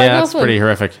 Ew. Yeah, that's Awful. pretty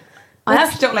horrific. I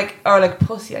actually don't like, or like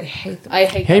pussy. I hate them. I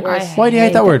hate Hey, that word. why do you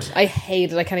hate that word? I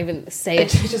hate it. I can't even say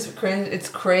It's it. just cringe. It's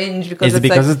cringe because Is it it's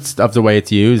because like, it's of the way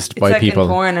it's used it's by like people? in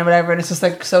porn and whatever, and it's just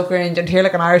like so cringe. And to hear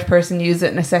like an Irish person use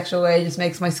it in a sexual way just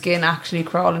makes my skin actually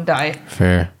crawl and die.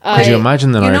 Fair. I- Could you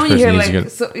imagine an You know, Irish when you person hear using like, it?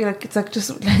 so, you're like it's like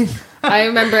just. Like, I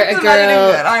remember a Just imagine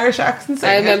an girl. Irish accent. I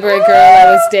saying it. remember a girl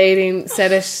I was dating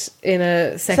said it in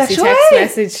a sexy Sexual text way?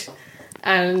 message.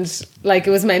 and like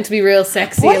it was meant to be real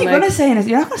sexy. What are and, you like, going to say?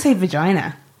 You're not going to say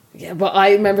vagina. Yeah, but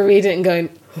I remember reading it and going,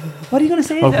 What are you going to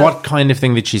say? Well, though? what kind of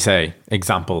thing did she say?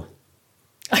 Example.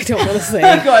 I don't want to say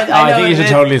Oh, it. God, I know think you it should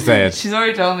is. totally say it. She's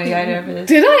already told me. I know it is.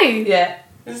 Did I? Yeah.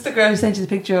 This is the girl who sent you the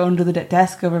picture under the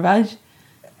desk of her badge.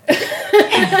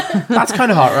 That's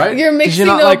kind of hot, right? You're Did mixing you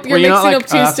not, up. You're were you not mixing like, up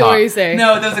two "Oh, that's hot"? stories there.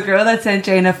 No, there was a girl that sent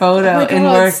Jane a photo Oh my in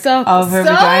God, work stop. of her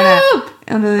Stop. vagina.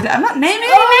 Under the, I'm not naming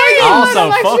Oh any names.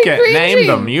 Also, I'm fuck actually it. Name cringing.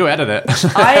 them. You edit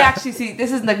it. I actually see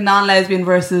this is like non-lesbian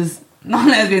versus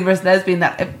lesbian.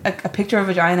 That a picture of a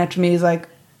vagina to me is like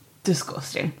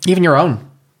disgusting. Even your own.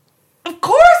 Of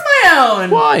course, my own.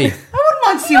 Why? I wouldn't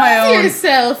want to see my own.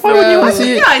 yourself, Why wouldn't you Rose. want to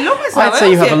see it? Yeah, I love myself. I'd say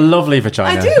you have a I lovely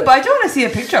vagina. do, but I don't want to see a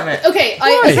picture of it. Okay,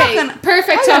 Why? okay. Perfect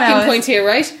I don't know, talking it's- point here,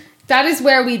 right? That is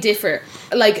where we differ.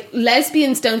 Like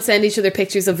lesbians don't send each other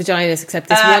pictures of vaginas, except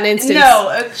this one instance.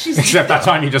 No, she's. Except that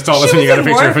time you just told She us when you was got a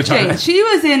in picture of work, vagina. Jane. She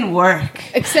was in work.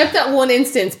 Except that one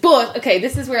instance. But okay,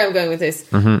 this is where I'm going with this.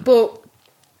 Mm-hmm. But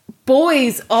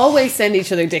boys always send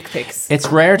each other dick pics. It's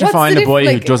rare to What's find the a boy diff-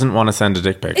 who like- doesn't want to send a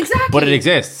dick pic. Exactly. But it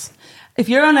exists. If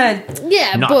you're on a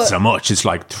Yeah, Not but so much. It's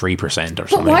like 3% or something.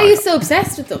 but why are like you that. so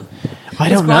obsessed with them? I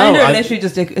don't know. Grindr, I- literally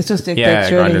just dick. It's just dick Yeah, pics.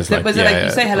 Surely. Grindr's like- Was it yeah, like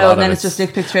you say a hello lot and then of it's just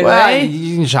dick pics straight well, away?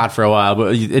 you can chat for a while,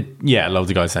 but loads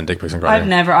of guys send dick pics on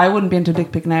Grindr. I wouldn't be into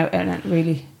dick pic now,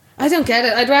 really. I don't get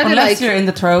it. I'd rather Unless like you're in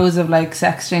the throes of like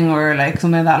sexting or like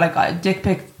something like that. Like dick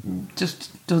pic just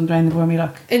doesn't do anything for me.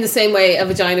 Like in the same way a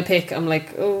vagina pic. I'm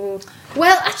like, oh,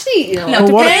 well, actually, you know, No,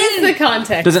 it what- depends the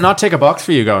context. Does it not take a box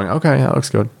for you going, okay, that looks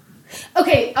good?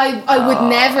 Okay, I would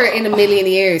never in a million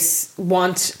years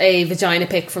want a vagina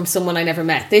pic from someone I never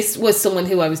met. This was someone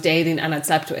who I was dating and I'd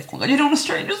slept with. you don't want a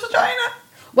stranger's vagina.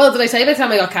 Well, did I tell you about the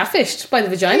time I got catfished by the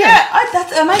vagina? Yeah,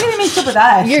 am I getting mixed up with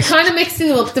that? You're kind of mixing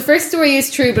them up. The first story is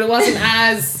true, but it wasn't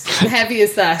as heavy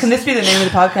as that. Can this be the name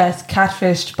of the podcast?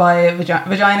 Catfished by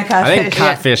vagina catfish. I think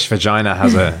catfish vagina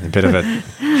has a bit of it.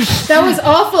 That was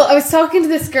awful. I was talking to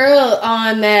this girl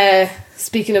on,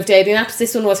 speaking of dating apps,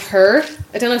 this one was Her.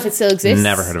 I don't know if it still exists.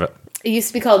 Never heard of it. It used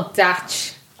to be called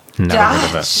Datch. Never heard of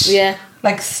it. Dash. Yeah,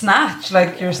 Like snatch,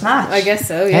 like your snatch. I guess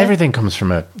so, yeah. Everything comes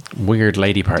from a weird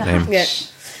lady part name. Yeah.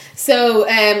 So,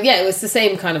 yeah, it was the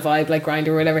same kind of vibe, like Grindr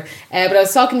or whatever. But I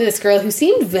was talking to this girl who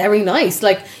seemed very nice.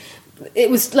 Like, it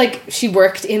was like she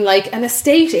worked in like an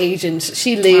estate agent.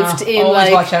 She lived in always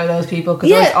like. watch out for those people because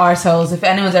Yeah. those arseholes. If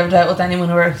anyone's ever dealt with anyone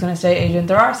who works in an estate agent,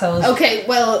 they're arseholes. Okay,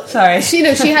 well, Sorry. She,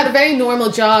 she had a very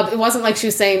normal job. It wasn't like she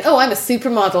was saying, "Oh, I'm a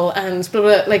supermodel," and blah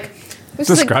blah. Like, it was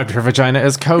just like, Described her vagina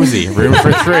as cozy, room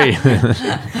for 3.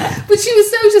 but she was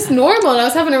so just normal. And I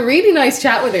was having a really nice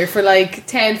chat with her for like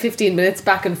 10, 15 minutes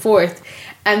back and forth.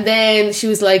 And then she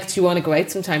was like, "Do you want to go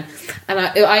out sometime?" And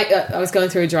I was going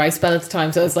through a dry spell at the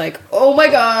time, so I was like, "Oh my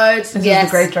god, This is yes!"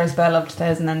 the Great Dry Spell of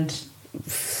 2000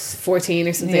 14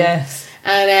 or something. Yes.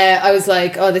 And I was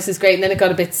like, "Oh, this is great." And then it got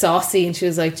a bit saucy, and she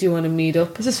was like, "Do you want to meet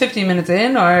up?" Is this 15 minutes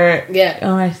in or? Yeah.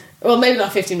 Oh, right. Well, maybe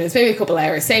not 15 minutes, maybe a couple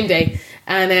hours, same day.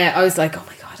 And I was like, "Oh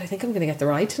my god, I think I'm going to get the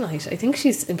ride tonight." I think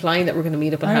she's implying that we're going to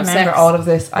meet up and I have remember sex. all of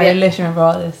this. I Yeah. literally remember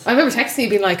all of this. I remember texting you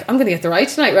being like, "I'm going to get the ride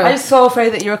tonight, Rose." I was so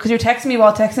afraid that because you're texting me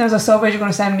while texting. I was so afraid you're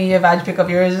going to send me a vag pic of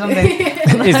yours or something.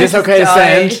 Is this okay to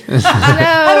send?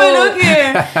 How do I look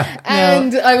here?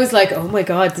 And I was like, "Oh my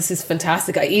god, this is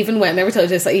fantastic!" I even went. Never told you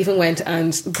this. I even went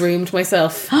and groomed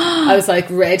myself. I was like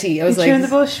ready. I was You like, chew in the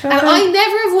bush, and Rebecca? I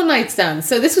never have one night stands,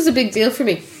 so this was a big deal for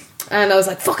me. And I was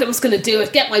like, "Fuck it, I'm just gonna do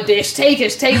it. Get my bitch, take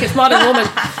it, modern woman."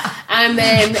 And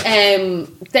then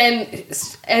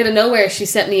out of nowhere, she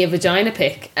sent me a vagina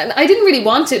pic, and I didn't really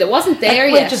want it. It wasn't there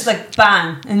Wait, yet. just like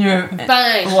bang and you're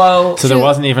Bang. Whoa. So there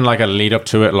wasn't even like a lead up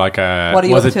to it, like a What are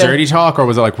you was up it to? dirty talk, or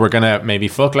was it like we're gonna maybe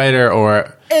fuck later,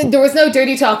 or There was no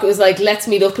dirty talk. It was like, "Let's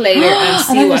meet up later and and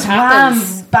see then what just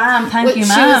happens." bam, thank Well, you, she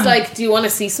ma'am. was like, "Do you want to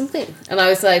see something?" And I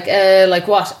was like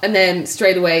what?" And then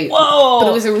straight away, Whoa. But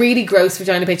it was a really gross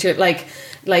vagina picture, like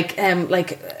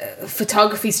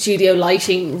photography studio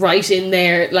lighting right in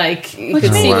there, like you What do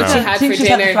could you see mean? what she I had think for she's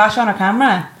had the dinner. flash on her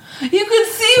camera. You could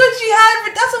see what she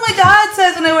had. That's what my dad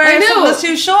says when I wear I know. something that's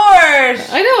too short,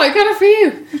 I know, I got it for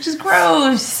you. which is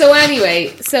gross. So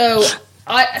anyway,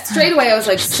 I straight away I was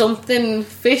like, something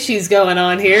fishy's going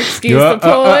on here. Excuse the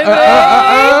pun.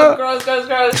 Gross.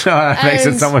 that makes it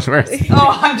And- so much worse.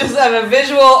 Oh, I have a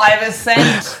visual. I have a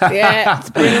scent. Yeah,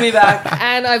 Bring me back.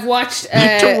 and I've watched.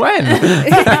 To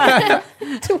when?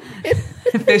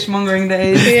 Fishmongering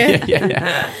days.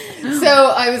 Yeah.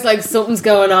 So I was like, something's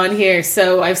going on here.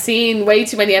 So I've seen way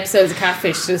too many episodes of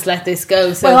Catfish to just let this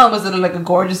go. So Well, was it like a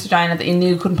gorgeous vagina that you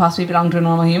knew couldn't possibly belong to a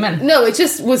normal human? no, it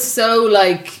just was so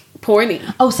like porny.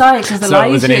 Oh, sorry, because the So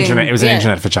lighting. it was an internet. It was an Yeah.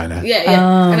 internet vagina. Yeah,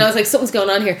 yeah. And I was like, something's going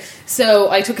on here. So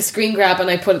I took a screen grab and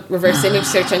I put reverse image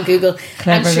search on Google.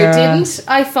 Clever and sure girl. didn't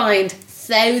I find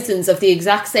thousands of the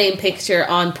exact same picture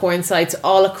on porn sites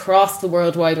all across the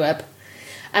World Wide Web.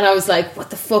 And I was like, what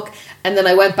the fuck? And then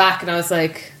I went back and I was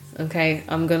like, okay,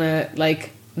 I'm gonna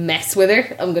like mess with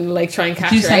her. I'm gonna like try and catch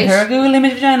Did you her send her a out. Google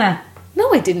image vagina?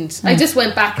 No, I didn't. I just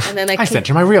went back and then I sent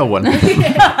you my real one.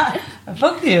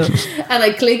 Fuck you. and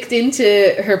I clicked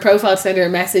into her profile to send her a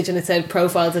message and it said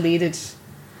profile deleted.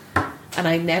 And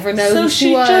I never know So who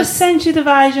she was. just sent you the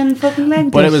vagina and fucking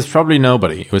legged But it was probably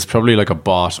nobody. It was probably like a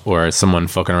bot or someone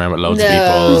fucking around with loads of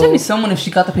No. There'd people. be someone if she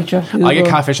got the picture of Google. I get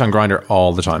catfish on Grindr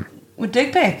all the time. with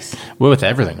dick pics. Well, with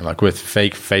everything, like with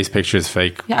fake face pictures,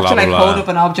 fake You have blah to blah like blah. hold up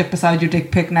an object beside your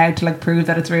dick pic now to like prove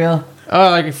that it's real. Oh,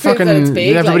 like fucking that it's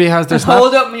big, everybody like- has their Just snap.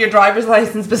 hold up your driver's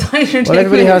license beside your dick Well,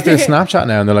 everybody pic. has their Snapchat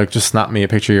now, and they're like, just snap me a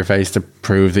picture of your face to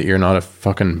prove that you're not a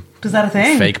fucking Is that a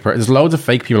thing? fake person. There's loads of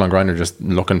fake people on Grindr just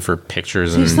looking for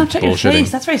pictures You and Snapchat your bullshitting.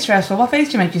 face. That's very stressful. What face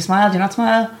do you make? Do you smile? Do you not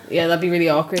smile? Yeah, that'd be really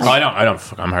awkward. Oh, I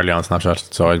don't. I'm hardly on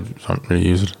Snapchat, so I don't really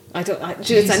use it.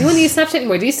 Does anyone use Snapchat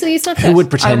anymore? Do you still use Snapchat? Who would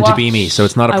pretend to be watched- me? So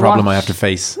it's not a I problem I watched- have to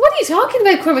face. What are you talking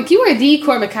about, Cormac? You are the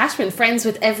Cormac Cashman, friends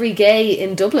with every gay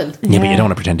in Dublin. Yeah, but Yeah. you don't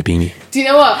want to pretend to be me. Do you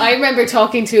know what? I remember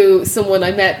talking to someone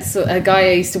I met, a guy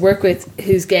I used to work with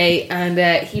who's gay, and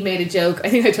he made a joke. I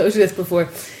think I told you this before.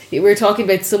 We were talking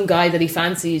about some guy that he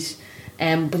fancied,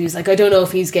 but he was like, I don't know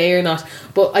if he's gay or not.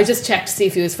 But I just checked to see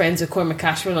if he was friends with Cormac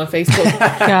Cashman on Facebook.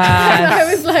 And I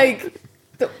was like,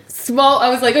 I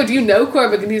was like, oh, do you know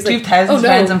Cormac? And he was Do you like, have thousands oh,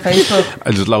 of friends no. on Facebook?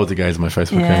 I just loads of guys on my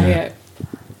Facebook. Yeah. Yeah.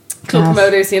 Club Gas.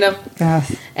 promoters, you know.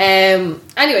 Yes.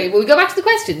 Anyway, will we go back to the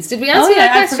questions? Did we answer Oh yeah,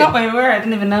 that I question? forgot where we were. I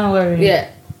didn't even know where we were. Yeah.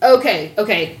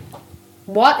 Okay.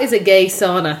 What is a gay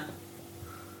sauna?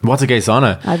 What's a gay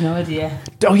sauna? I have no idea.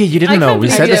 Oh yeah, you I didn't know. can't We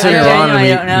believe said you this don't earlier know. on. I and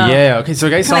we- don't know. Yeah. Okay. So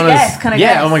gay Can I saunas. guess? Can I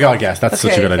yeah. guess? Oh my god. Yes, that's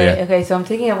such a good idea. Okay, so I'm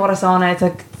thinking of what a sauna. It's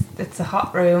like it's a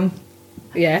hot room.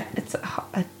 Yeah. It's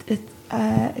a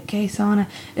gay sauna.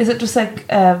 Is it just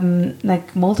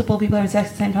like multiple people having sex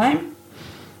at the same time?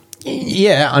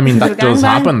 Yeah. I mean Is it that a does gangbang?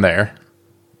 happen there.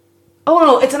 Oh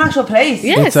no, it's an actual place.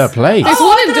 Yes. It's a place. There's Oh,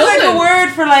 one I in thought it was like a Dublin. word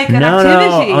for like an No.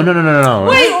 activity. Oh no.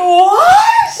 Wait, what?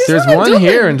 There's one in one Dublin.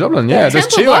 here in Dublin. Yeah, there's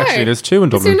Temple two Bar. actually. There's two in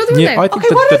Is there Dublin. another one Yeah, there? I think Okay,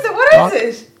 that what is the- it? What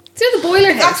is it? It's in the boiler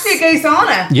It's house. actually a gay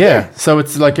sauna. Yeah, so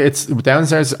it's like it's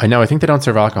downstairs. I know. I think they don't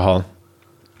serve alcohol,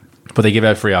 but they give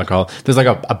out free alcohol. There's like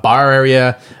a bar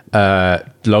area,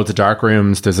 loads of dark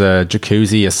rooms. There's a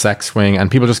jacuzzi, a sex swing, and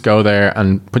people just go there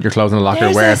and put your clothes in a locker,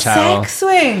 There's wear a a towel, sex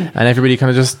swing. and everybody kind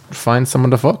of just finds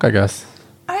someone to fuck. I guess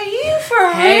Are you for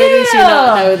How real? did you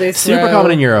not know this? super bro?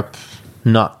 common in Europe,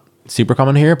 not super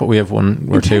common here, but we have one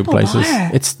or two Temple places.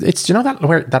 Bar. It's do you know that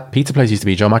where that pizza place used to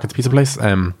be, Joe Mackett's pizza place?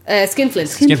 Skinflint.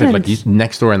 Skinflint, like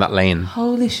next door in that lane.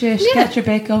 Holy shit! Yeah. Get your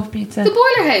bake-off pizza. The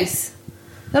boiler house.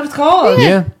 That was called.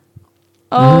 Yeah.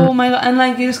 Oh my god! And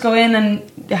like you just go in and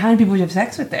how many people do you have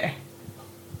sex with there?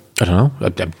 I don't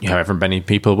know. However many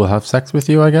people will have sex with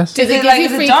you, I guess. Do they Is it give you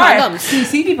is it free dark? condoms? Do you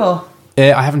see people?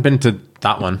 I haven't been to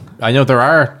that one. I know there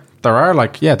are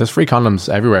like there's free condoms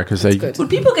everywhere because they. good. Would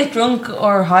people get drunk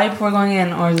or high before going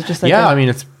in, or is it just like Yeah, I mean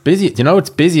it's busy. You know, it's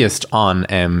busiest on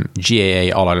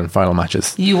GAA All Ireland final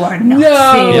matches. you are not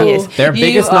No. serious. Their You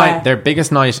biggest are- night, their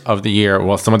biggest night of the year.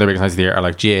 Well, some of their biggest nights of the year are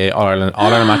like GAA All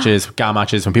Ireland matches, GA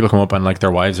matches. When people come up and like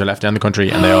their wives are left down the country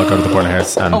and they all go to the boiler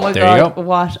house, and Oh my there god! you go.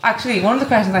 What? Actually, one of the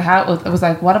questions I had was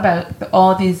like, what about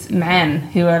all these men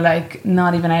who are like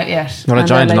not even out yet? Well, a And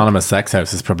giant they're, like, anonymous sex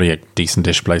house is probably a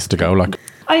decent-ish place to go. Like,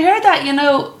 I heard that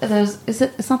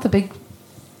it's not the big.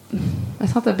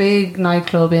 It's not the big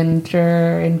nightclub in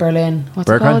Berlin. What's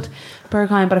Berghain? it called?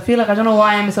 Berghain. But I feel like I don't know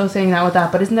why I'm associating that with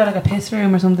that. But isn't there like a piss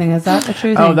room or something? Is that a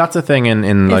true thing? oh, that's a thing in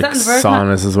like that in the Berghain?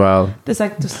 saunas as well. There's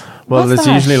like just Well, what's there's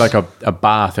that? usually like a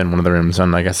bath in one of the rooms,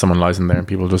 and I guess someone lies in there, and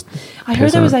people just. I heard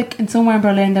piss there in was it. like in somewhere in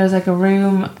Berlin there was like a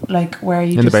room like where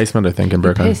you in the just basement, I think, in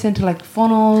Berghain. piss into like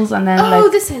funnels and then Oh,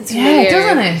 like this sounds yeah, familiar.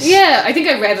 doesn't it? Yeah, I think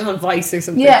I read it on Vice or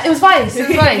something. Yeah, it was Vice. It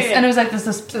was Vice, Yeah. and it was like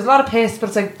there's a lot of piss, but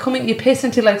it's like coming. You piss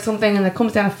into like something, and it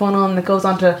comes down a funnel, and it goes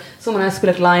onto someone else who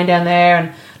like lying down there,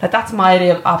 and like that's my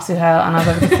idea of absolute hell. And I was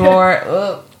like, the floor.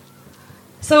 Ugh.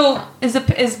 So is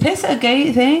piss a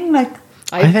gay thing? Like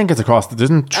I think it's across.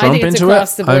 Didn't I Trump think it's into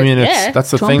across it? the I board. mean, Yeah.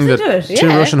 that's the Trump's thing that into it. two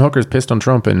Yeah. Russian hookers pissed on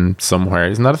Trump in somewhere.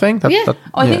 Isn't that a thing? Yeah.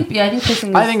 I think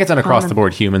pissing. I is think it's an across common. the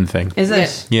board human thing. Is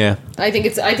it? Yeah. I think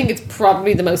it's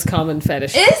probably the most common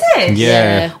fetish. Is it?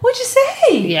 Yeah. What'd you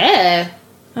say? Yeah.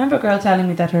 I remember a girl telling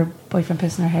me that her boyfriend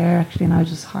pissed in her hair actually, and I was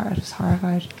just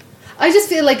horrified. I just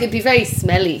feel like it'd be very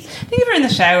smelly. I think if you're in the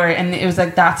shower and it was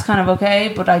like that's kind of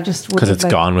okay, but I just Because wouldn't, it's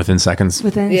like, gone within seconds.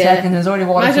 within Yeah. seconds. There's already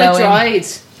water Imagine it flowing. dried.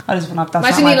 I just want that's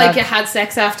Imagine not you my like you bag. had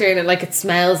sex after and it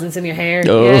smells and it's in your hair.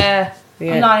 Oh. Yeah.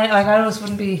 Yeah. I'm not like I just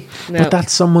wouldn't be. No. But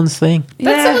that's someone's thing.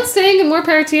 That's Yeah. someone's saying, and more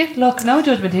power to you. Look, no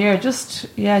judgment here. Just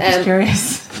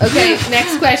curious. Okay,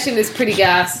 next question is pretty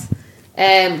gas.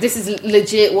 This is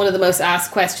legit one of the most asked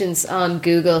questions on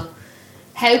Google.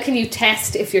 How can you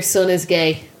test if your son is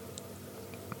gay?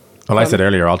 Well, I said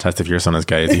earlier, I'll test if your son is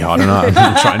gay. Is he hot or not? And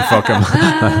try and fuck him.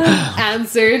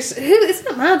 Answered. Isn't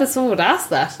it mad that someone would ask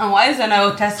that? And why is there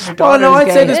no test for Well, daughters? no, I'd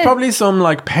gay? say there's probably some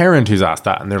like parent who's asked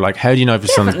that, and they're like, "How do you know if your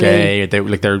son's gay?" They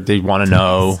want to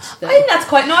know. I think that's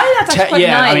quite. No, I think that's actually quite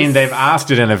Yeah, nice. I mean, they've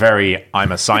asked it in a very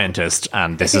 "I'm a scientist,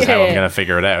 and this is how I'm Yeah. going to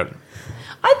figure it out."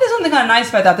 I think there's something kind of nice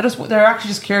about that. They're actually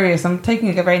just curious. I'm taking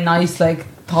like a very nice like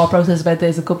thought process about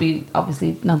this. It could be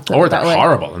obviously not Or they're that way.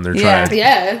 horrible, and they're Yeah. trying.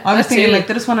 Yeah. I was that's thinking it. like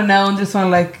they just want to know and just want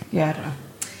to like I don't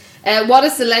know. What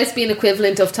is the lesbian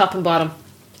equivalent of top and bottom?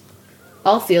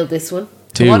 I'll field this one.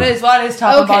 Two. What is top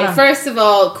and Okay, bottom? first of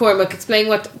all, Cormac, explain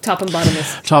what top and bottom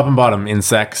is. Top and bottom in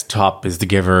sex. Top is the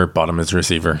giver, bottom is the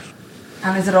receiver.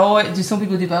 And is it always? Do some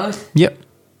people do both? Yep.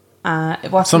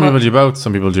 What's Some more, people do both.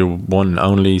 Some people do one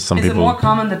only. Some Is it people. more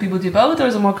common that people do both, or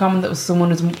is it more common that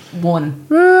someone is one?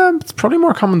 It's probably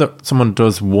more common that someone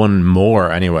does one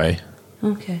more anyway.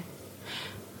 Okay,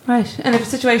 right. And if a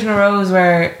situation arose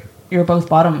where you're both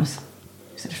bottoms,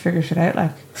 you sort of figure shit out.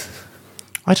 Like,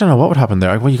 I don't know what would happen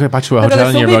there. Well, you go back to a Look, hotel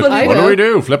and some you're people like, do "What do that. we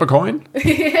do? Flip a coin?"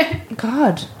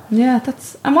 God, yeah,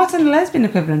 that's. And what's in the lesbian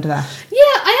equivalent to that? Yeah,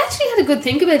 I actually had a good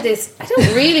think about this. I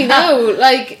don't really know.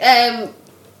 Like,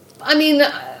 I mean,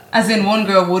 As in, one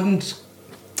girl wouldn't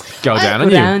Go down go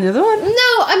on you. down the other one.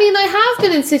 no, I mean, I have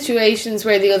been in situations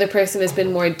where the other person has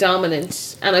been more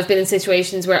dominant, and I've been in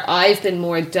situations where I've been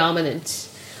more dominant.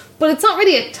 But it's not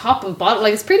really a top and bottom.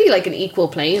 Like, it's pretty like an equal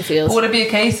playing field. But would it be a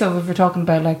case of if we're talking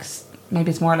about like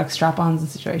maybe it's more like strap-ons in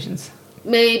situations?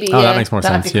 Maybe, Oh, yeah. that makes more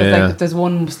That sense. because Yeah. like if there's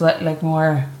one like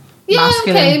more Yeah,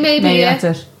 masculine, okay, maybe, yeah.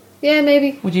 that's it. Yeah,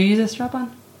 maybe. Would you use a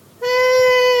strap-on?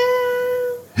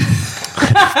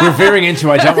 We're veering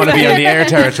into I don't want to be on the air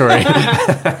territory.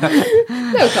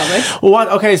 No comment. Well, what?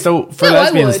 Okay, so for No, I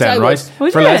lesbians would, I then, would. right?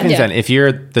 Would For you? lesbians Yeah. then, if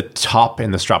you're the top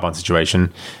in the strap-on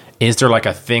situation, is there like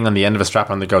a thing on the end of a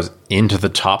strap-on that goes into the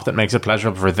top that makes it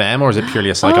pleasurable for them, or is it purely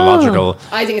a psychological,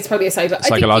 I think it's probably a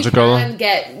Psychological? I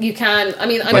think you can. I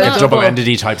mean, I'm like not a double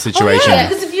entity type Oh, situation? yeah,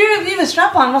 because if you have a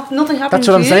strap-on, nothing happens. That's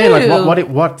what I'm to saying. Like, you.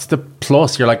 what's the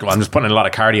plus? You're like, well, I'm just putting in a lot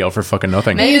of cardio for fucking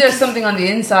nothing. Maybe there's something on the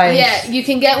inside. Yeah, you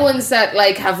can get ones that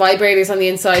like have vibrators on the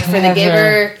inside for the Clever.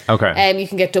 giver. Okay. You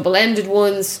can get double-ended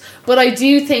ones, but I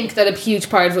do think that a huge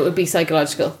part of it would be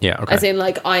psychological. Yeah, okay. As in,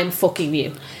 like, I'm fucking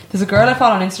you. There's a girl I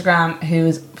follow on Instagram who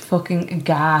is fucking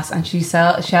gas, and she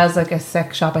has like a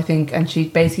sex shop, I think, and she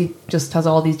basically just has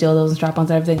all these dildos and strap-ons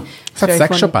and everything. It's that very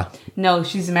sex funny. shop? No,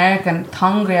 she's American.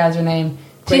 Thongria is her name.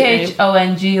 Great name.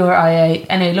 THONGRIA.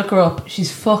 Anyway, look her up.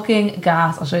 She's fucking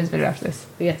gas. I'll show you this video after this.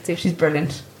 Yeah, see. She's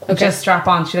brilliant. Okay. Just strap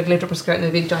on. She like lifted up her skirt and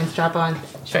a big giant strap on.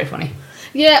 She's very funny.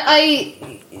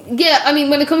 I mean,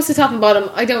 when it comes to top and bottom,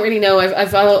 I don't really know.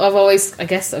 I've always, I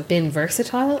guess, I've been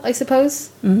versatile, I suppose.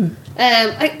 Mm-hmm. But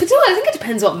no, I think it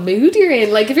depends what mood you're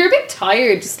in. Like, if you're a bit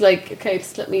tired, just like, okay,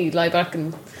 just let me lie back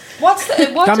and. What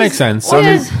That makes sense. What I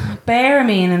mean- does bear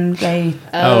mean in gay?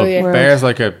 Oh, yeah. Bear's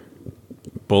like a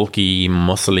bulky,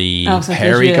 muscly, Oh, so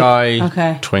hairy it's usually- guy.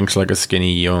 okay. Twink's like a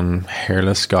skinny, young,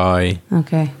 hairless guy.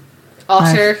 Okay.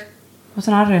 Otter. What's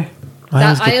an otter? I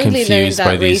always I get only learned confused that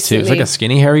by these two. It's like recently. a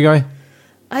skinny, hairy guy.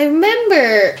 I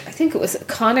remember, I think it was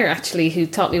Connor actually who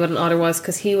taught me what an otter was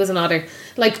because he was an otter.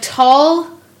 Like tall,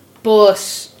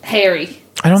 but hairy.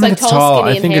 I don't think it's tall.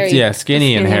 I skinny, think and it's hairy.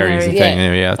 skinny and Skinny and hairy is the hairy. thing.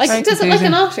 Anyway, yeah, Like, Very does it like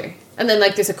an confusing. otter? And then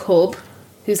like there's a cub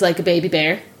who's like a baby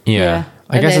bear. yeah.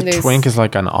 I And guess then a there's- twink is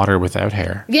like an otter without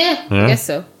hair. Yeah, Yeah. I guess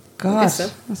so. God, guess so.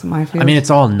 that's my feeling. I mean, it's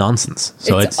all nonsense.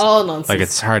 So It's all nonsense. Like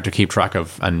it's hard to keep track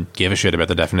of and give a shit about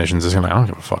the definitions. It's like, I don't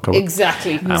give a fuck.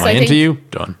 Exactly. Am So I into think- you?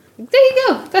 Done. There you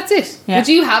go. That's it. Yeah. Would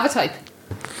you have a type?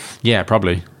 Yeah,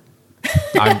 probably.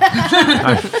 yeah,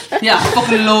 I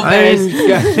fucking love I bears. mean,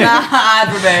 yeah.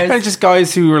 Mad for bears. Just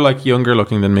guys who are like younger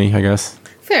looking than me, I guess.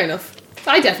 Fair enough.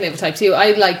 I definitely have a type too.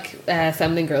 I like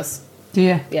feminine girls. Do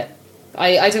you? Yeah.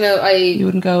 I don't know. You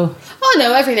wouldn't go. Oh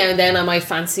no, every now and then I might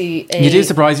fancy a... You do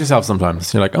surprise yourself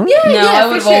sometimes. You're like, oh, Yeah, No, yeah, I for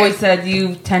would have sure. always said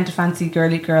you tend to fancy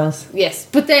girly girls. Yes,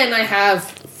 but then I have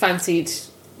fancied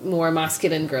more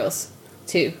masculine girls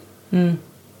too. Hmm.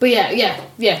 But yeah.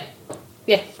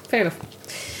 Fair enough.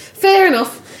 Fair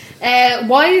enough.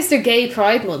 Why is there Gay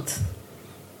Pride Month?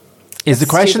 Is the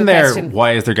question Stupid there, question.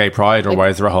 why is there gay pride or why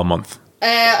is there a whole month?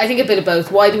 I think a bit of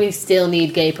both. Why do we still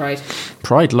need gay pride?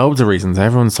 Pride, loads of reasons.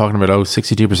 Everyone's talking about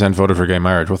 62% voted for gay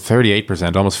marriage. Well,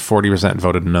 38%, almost 40%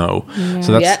 voted no.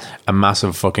 So that's a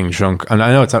massive fucking chunk. And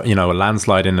I know it's a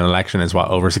landslide in an election is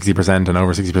over 60%, and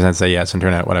over 60% say yes and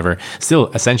turn out whatever.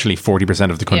 Still, essentially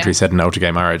 40% of the country said no to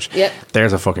gay marriage. Yep.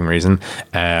 There's a fucking reason.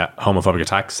 Homophobic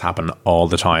attacks happen all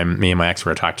the time. Me and my ex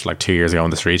were attacked like 2 years ago on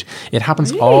the street. It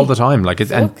happens all the time.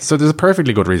 And so there's a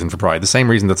perfectly good reason for pride. The same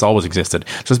reason that's always existed.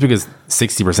 Just because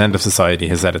 60% of society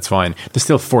has said it's fine, there's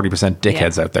still 40%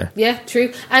 dickheads out there. Yeah,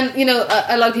 true. And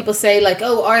a lot of people say like,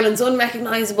 oh, Ireland's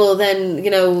unrecognisable than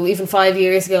even 5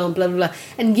 years ago and blah blah blah.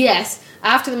 And yes,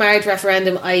 after the marriage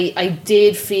referendum, I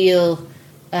did feel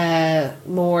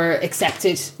more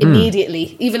accepted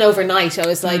immediately. Even overnight, I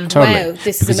was like, wow,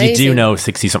 this is amazing. Because you do know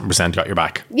 60-something% got your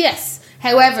back. Yes.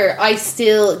 However, I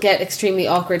still get extremely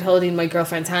awkward holding my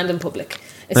girlfriend's hand in public.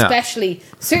 Especially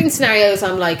certain scenarios,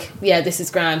 I'm like, yeah, this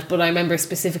is grand. But I remember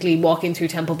specifically walking through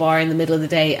Temple Bar in the middle of the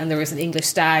day, and there was an English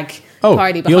stag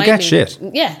party behind me. You'll get shit.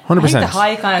 Yeah, 100%. I think the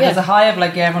high there's a high of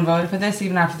like, everyone voted for this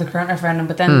even after the current referendum,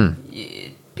 but then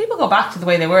people go back to the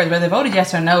way they were, whether they voted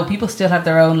yes or no. People still have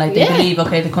their own, like, they believe,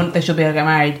 okay, they should be able to get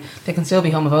married. They can still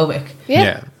be homophobic.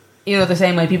 Yeah. The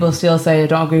same way people still say I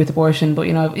don't agree with abortion, but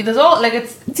there's all like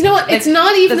it's. Do you know what? Like, it's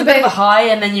not even there's a bit of a high,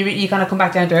 and then you kind of come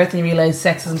back down to earth and you realize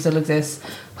sexism still exists,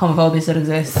 homophobia still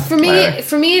exists. For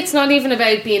me, it's not even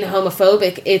about being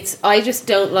homophobic. I just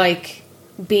don't like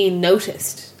being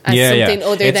noticed as something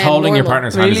other it's than holding normal. your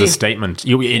partner's hand is a statement.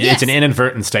 It's an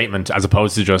inadvertent statement as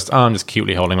opposed to just I'm just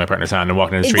cutely holding my partner's hand and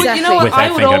walking in the street. But you know what? without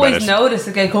I would thinking about always it. notice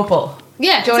a gay couple.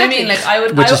 Yeah, do you know what I mean? Like I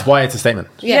would, which is why it's a statement.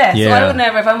 Yeah, so I would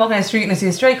never, if I'm walking down the street and I see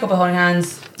a straight couple holding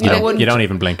hands, you don't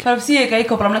even blink. If I see a gay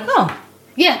couple, I'm like, oh.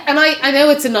 Yeah, and I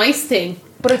know it's a nice thing.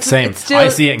 But it's same. It's still, I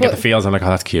see it and get the feels. I'm like, oh,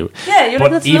 that's cute. Yeah, you're but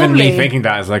like, that's even lovely. me thinking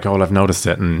that is like, oh, well, I've noticed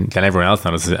it, and then everyone else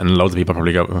notices it, and loads of people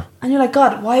probably go, oh. And you're like,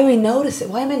 God, why are we noticing?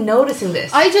 Why am I noticing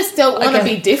this? I just don't want to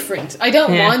be different. I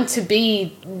don't Yeah. want to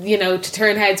be, to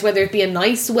turn heads, whether it be a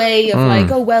nice way of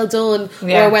like, oh, well done,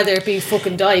 Yeah. or whether it be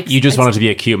fucking dykes. You just want it to be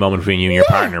a cute moment between you and your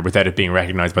partner without it being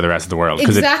recognised by the rest of the world.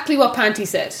 Exactly what Panty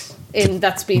said in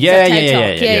that speech. Yeah, that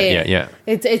TED Talk. yeah.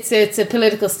 It's a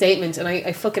political statement, and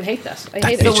I fucking hate that. I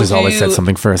hate Bitch it. has always said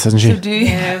something first, hasn't she? So do you?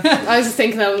 Yeah. I was just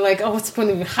thinking, I'm like, oh, what's the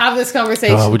point of even having this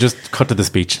conversation? Oh, we just cut to the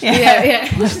speech. Yeah.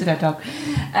 Just the talk.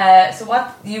 So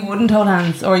what, you wouldn't hold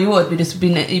hands, or you would, you'd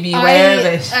be aware of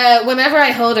it? Whenever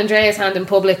I hold Andrea's hand in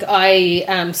public, I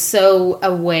am so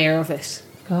aware of it.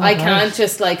 God, I can't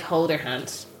just like hold her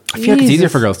hand. I feel like it's easier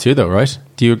for girls too, though, right?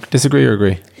 Do you disagree or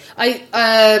agree?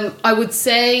 I would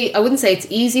say, I wouldn't say it's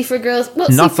easy for girls. Well,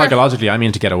 Not psychologically, I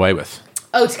mean to get away with.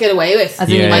 Oh, to get away with. As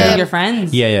in you might think your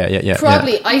friends. Yeah.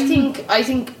 Probably. Yeah. I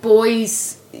think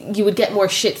boys, you would get more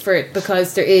shit for it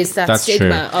because there is that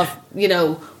stigma of,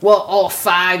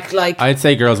 fag. Like, I'd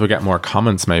say girls would get more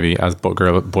comments maybe, as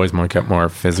boys might get more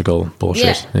physical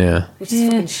bullshit. Yeah. Which is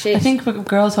fucking shit. I think for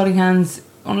girls holding hands,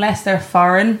 unless they're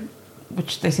foreign,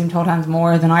 which they seem to hold hands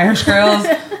more than Irish girls,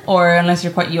 or unless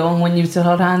you're quite young when you still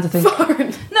hold hands, I think.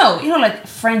 Foreign. No, like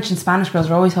French and Spanish girls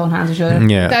are always holding hands with each other.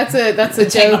 Yeah. That's a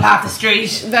Take joke. up half the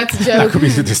street. That's a That joke. could be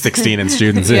they're 16 and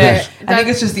students. Yeah, I think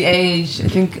it's just the age. I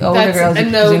think older That's girls. a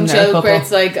known joke where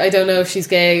it's like, I don't know if she's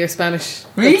gay or Spanish.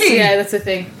 Really? That's a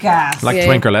thing. Gas. Like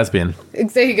twink or lesbian.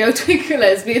 There you go, twink or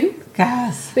lesbian.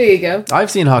 Gas. There you go.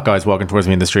 I've seen hot guys walking towards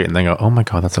me in the street and they go, oh my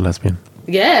God, that's a lesbian.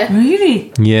 Yeah.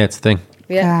 Really? Yeah, it's a thing.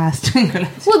 Yeah. Gas. Twink or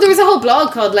lesbian. Well, there was a whole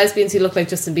blog called Lesbians Who Look Like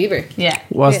Justin Bieber. Yeah.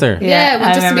 Was there? Yeah, when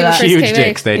I Justin remember Bieber that. first Huge came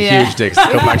dicks. out. They had huge dicks.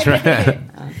 Go back to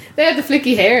They had the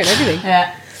flicky hair and everything.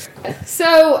 Yeah.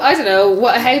 So, I don't know,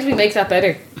 how do we make that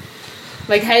better?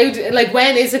 Like,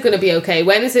 when is it going to be okay?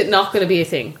 When is it not going to be a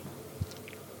thing?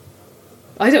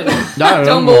 I don't know.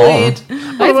 Don't believe it.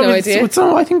 I have no idea.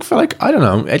 So I think I don't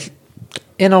know,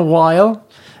 in a while,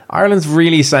 Ireland's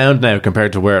really sound now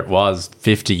compared to where it was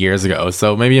 50 years ago.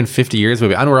 So maybe in 50 years we'll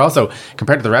be, and we're also,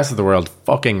 compared to the rest of the world,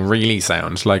 fucking really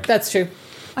sound. Like, That's true.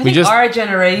 I think our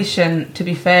generation, to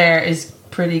be fair, is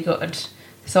pretty good.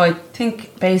 So I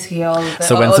think basically all of the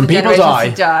So when all some the people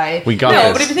generations die, we got No,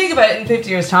 this. but if you think about it in 50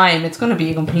 years' time, it's going to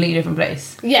be a completely different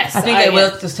place. Yes, I think it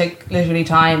will just take literally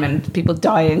time and people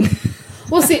dying.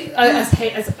 Well, see,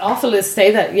 as awful as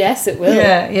say that, yes, it will.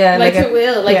 Yeah. Like it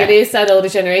will. Like yeah. it is that older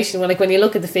generation. When you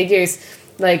look at the figures,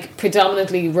 like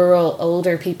predominantly rural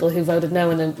older people who voted no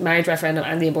in the marriage referendum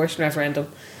and the abortion referendum.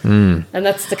 And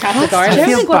that's the Catholic I Do Ireland. you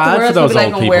feel think what bad the for world those will be like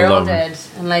old when people, we're all though. dead?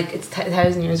 And like it's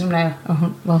 1,000 years from now,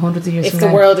 well, hundreds of years If from the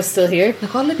now. world is still here.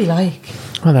 Like, what'll it be like?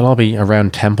 Well, they'll all be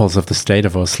around temples of the state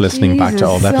of us listening back to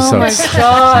old Jesus, episodes. Oh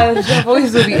my god, their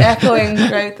voices will be echoing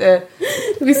throughout the.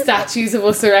 There'll be statues of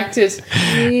us erected.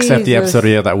 Except the episode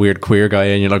of that weird queer guy,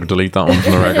 and you're like, delete that one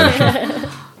from the record.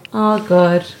 Oh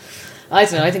god, I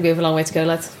don't know. I think we have a long way to go,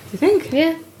 lads. do you think?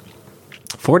 Yeah.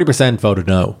 40% voted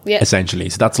no, Yeah. essentially.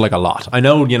 So that's like a lot. I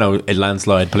know, a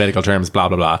landslide, political terms, blah,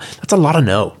 blah, blah. That's a lot of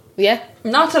no. Yeah.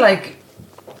 Not to like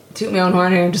toot my own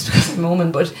horn here just because of the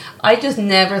moment, but I just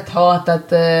never thought that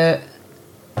the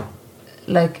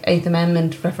like 8th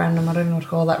Amendment referendum, I don't know what to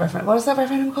call that referendum. What is that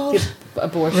referendum called?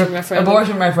 Abortion referendum.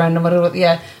 Abortion referendum,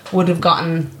 would have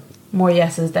gotten more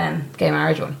yeses than gay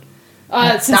marriage one.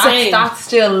 It's insane. That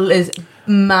still is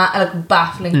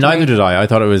baffling. to Neither me. did I. I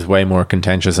thought it was way more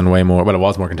contentious and way more... Well, it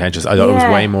was more contentious. I thought it was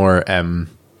Yeah. way more...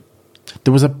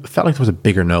 felt like there was a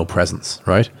bigger no presence,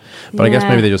 right? But I guess Yeah.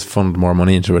 maybe they just funded more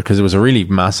money into it because it was a really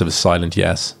massive silent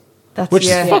yes. Which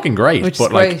is fucking great. Which is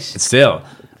but like, great. still,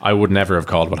 I would never have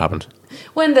called what happened.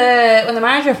 When the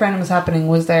marriage referendum was happening,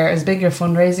 was there as big your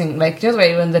fundraising? Like the other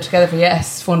way, when the Together for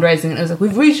Yes fundraising, and it was like,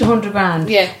 we've reached 100 grand.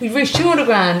 Yeah. We've reached 200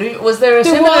 grand. Was there a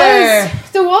There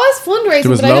similar... was fundraising.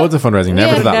 There was but I don't- loads of fundraising,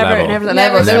 never Yeah, to that Never level. that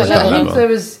Never level. to There was that I level. think there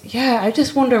was... Yeah, I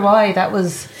just wonder why that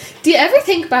was... Do you ever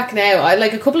think back now?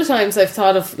 Like a couple of times I've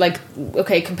thought of like,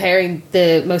 okay, comparing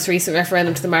the most recent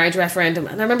referendum to the marriage referendum,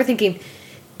 and I remember thinking,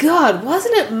 God,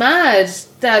 wasn't it mad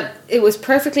that it was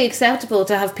perfectly acceptable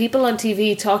to have people on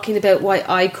TV talking about why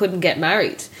I couldn't get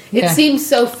married? It Yeah. seems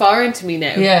so foreign to me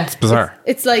now. Yeah. It's bizarre.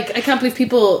 It's like, I can't believe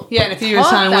people... Yeah, in a few years' thought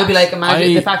time, we'll be that. like,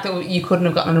 imagine I- the fact that you couldn't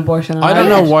have gotten an abortion. on I don't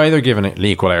marriage. know why they're giving it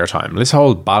equal airtime. This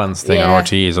whole balance thing Yeah. on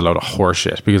RT is a load of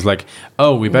horseshit because, like,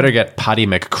 oh, we better get Paddy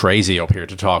McCrazy up here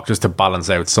to talk just to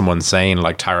balance out someone saying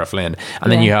like Tara Flynn,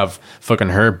 and then Yeah. you have fucking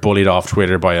her bullied off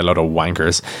Twitter by a load of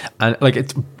wankers, and like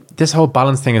it's. This whole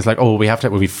balance thing is like, oh,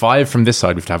 we'll be 5 from this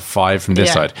side, we have to have 5 from this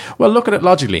Yeah. side. Well, look at it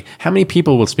logically. How many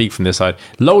people will speak from this side?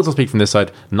 Loads will speak from this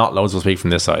side, not loads will speak from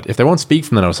this side. If they won't speak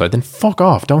from the no side, then fuck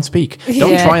off, don't speak.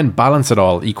 Don't Yeah. try and balance it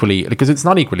all equally, because it's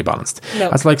not equally balanced. No.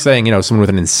 That's like saying, someone with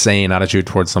an insane attitude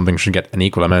towards something should get an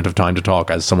equal amount of time to talk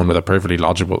as someone with a perfectly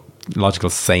logical,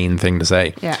 sane thing to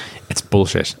say. Yeah. It's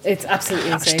bullshit. It's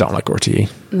absolutely I just insane. don't like RTE.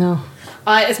 No.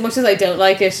 As much as I don't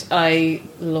like it, I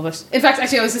love it. In fact,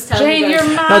 actually, I was just telling Jane, you guys...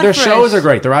 you're mad. No, their for shows it. are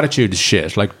great. Their attitude is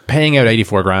shit. Like paying out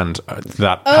 84 grand,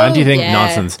 that Oh, panty thing, yeah.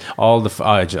 nonsense. All the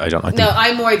I don't like No, them.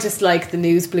 I'm more just like the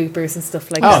news bloopers and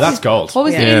stuff like Oh, that. that's gold. What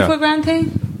was the Yeah. 84 grand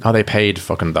thing? Oh, they paid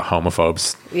fucking the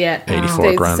homophobes. Yeah,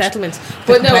 84 the grand. settlement.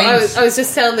 But no, complaints. I was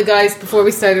just telling the guys before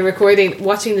we started recording,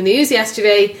 watching the news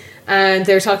yesterday, and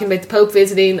they were talking about the Pope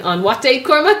visiting on what date,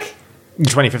 Cormac?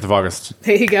 25th of August.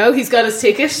 There you go. He's got his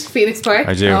ticket, Phoenix Park.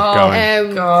 I do. Oh,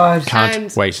 Going. God.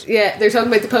 Can't wait. Yeah, they're talking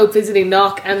about the Pope visiting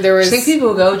Knock, and there I was... think people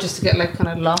will go just to get like kind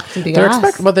of locked in the They're ass.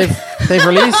 expecting. Well,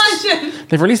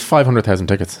 they've released 500,000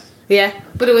 tickets. Yeah,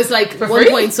 but it was like For 1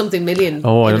 free? point something million.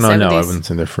 Oh, I in don't the know. No, I 70s. wouldn't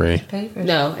say they're free. Papers.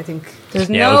 No, I think... There's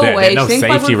Yeah, no there- way. there are no Think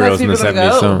safety 500,000 rules in the people are 70s. gonna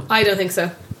go. So I don't think so.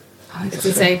 It's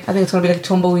insane. I think it's going to be like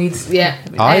tumbleweeds. Yeah.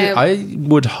 I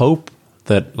would hope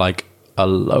that like a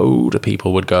load of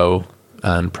people would go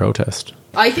and protest.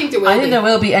 I think there will I be. think there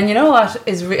will be, and you know what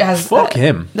has Fuck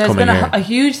him There's coming been here. a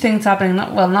huge things happening.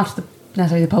 Not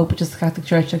necessarily the Pope, but just the Catholic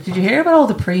Church. Like, did you hear about all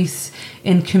the priests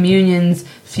in communions,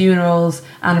 funerals,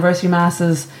 anniversary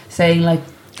masses saying like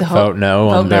the whole Vote no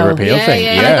on the repeal Yeah, thing.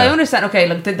 yeah. And, Yeah. like, I understand. Okay,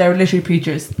 like they're literally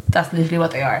preachers. That's literally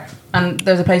what they are. And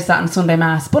there's a place for that in Sunday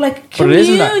Mass, but like But it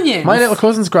isn't that. communions. My little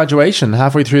cousin's graduation,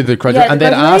 halfway through the graduation, Yeah, and the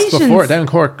they'd asked before, graduations. down in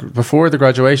Cork, before the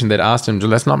graduation, they'd asked him,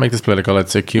 let's not make this political,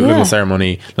 it's a cute Yeah. little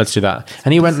ceremony, let's do that.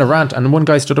 And he went in a rant, and one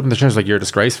guy stood up in the church like, you're a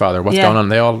disgrace, father, what's Yeah. going on?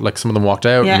 And they all, like, some of them walked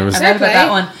out, Yeah, and it was... I've heard about Okay. that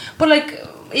one. But like,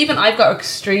 even I've got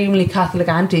extremely Catholic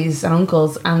aunties and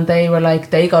uncles, and they were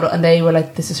like,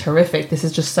 this is horrific. This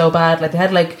is just so bad. Like they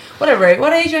had like whatever.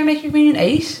 What age are you making communion?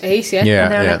 8. 8, yeah. Yeah.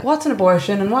 And they're like, what's an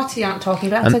abortion and what's he talking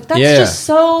about? It's And- like that's yeah. just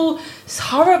so it's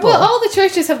horrible. Well, all the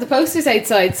churches have the posters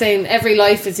outside saying every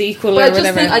life is equal but or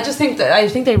whatever. I just think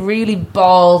they really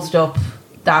ballsed up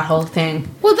that whole thing.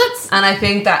 Well, that's... And I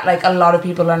think that like a lot of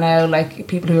people are now like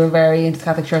people who are very into the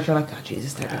Catholic Church are like, oh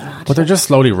Jesus, they're mad. But they're just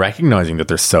slowly recognising that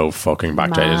they're so fucking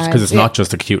backdated Mad. because it's not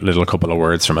just a cute little couple of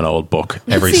words from an old book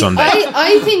every See, Sunday.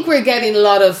 I think we're getting a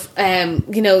lot of,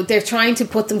 they're trying to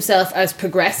put themselves as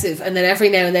progressive, and then every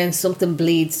now and then something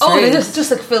bleeds through. Oh, they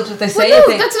just like filter. They say Well, no, a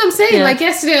thing. that's what I'm saying. Yeah. Like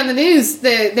yesterday on the news,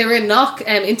 they were in Knock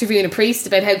interviewing a priest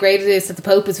about how great it is that the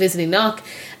Pope was visiting Knock,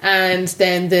 and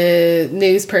then the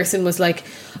news person was like,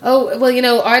 oh, well, you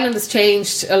know, Ireland has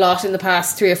changed a lot in the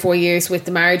past 3 or 4 years with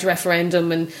the marriage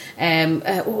referendum, and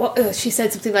she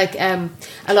said something like a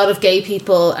lot of gay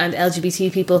people and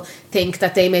LGBT people think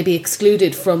that they may be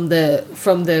excluded from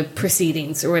the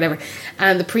proceedings or whatever,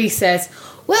 and the priest says,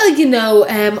 well, you know,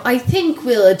 I think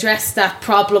we'll address that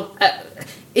problem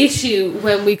issue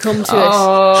when we come to it.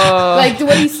 Like the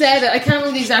way he said it, I can't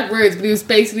remember the exact words, but he was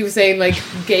basically saying like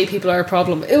gay people are a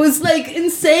problem. It was like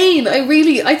insane.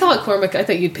 I thought Cormac, I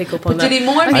thought you'd pick up on that. Did he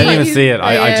more? I didn't even see it.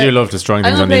 I do love destroying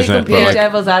things on the internet, but like,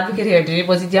 devil's advocate here. Do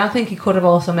you think he could have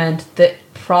also meant the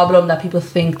problem that people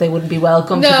think they wouldn't be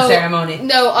welcome to the ceremony?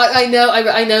 No, I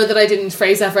know that I didn't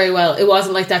phrase that very well. It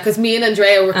wasn't like that, because me and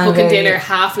Andrea were cooking dinner,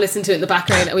 half listened to it in the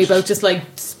background, and we both just like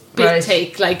spit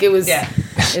take, like it was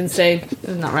insane.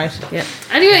 Isn't that right? Yeah.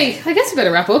 Anyway, I guess we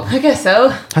better wrap up. I guess so.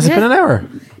 Has it been an hour?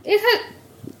 It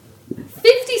had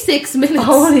 56 minutes.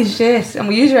 Holy shit! And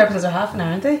we usually episodes are half an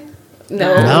hour, aren't they?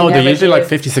 No, they're usually like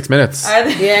 56 minutes. Are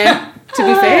they? Yeah. To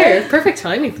be fair, perfect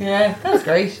timing. Yeah, that was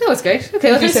great. That was great.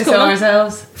 Okay, If we say so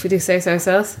ourselves. If we do say so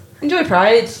ourselves. Enjoy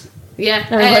Pride. Yeah.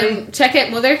 Everybody. Check out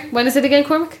Mother. When is it again,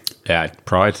 Cormac? Yeah,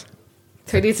 Pride.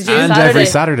 30th of June. And every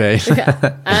Saturday.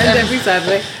 And every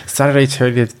Saturday. Saturday,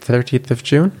 30th of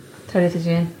June. 30th of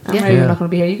June. I'm Yeah. really not going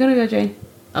to be here. You going to go, Jane?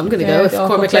 I'm going to go if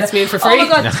Cormac lets me in for free. Oh my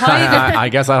god, Tiger. I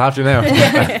guess I'll have to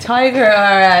now. Tiger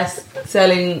are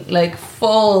selling like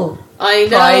full I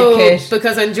Pride know, kit.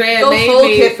 because Andrea Go made full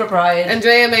me. kit for Pride.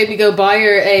 Andrea made me go buy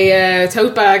her a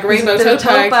tote bag, rainbow There's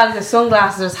tote bag. there's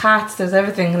sunglasses, there's hats, there's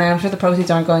everything. Now I'm sure the proceeds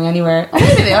aren't going anywhere. Oh,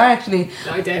 maybe they are actually.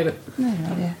 I doubt it.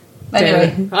 Yeah.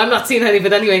 Anyway, I'm not seeing any of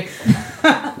it anyway.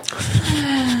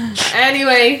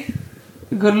 Anyway,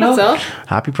 good luck. that's all.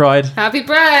 Happy Pride. Happy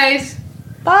Pride.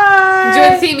 Bye.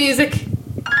 Enjoy the theme music.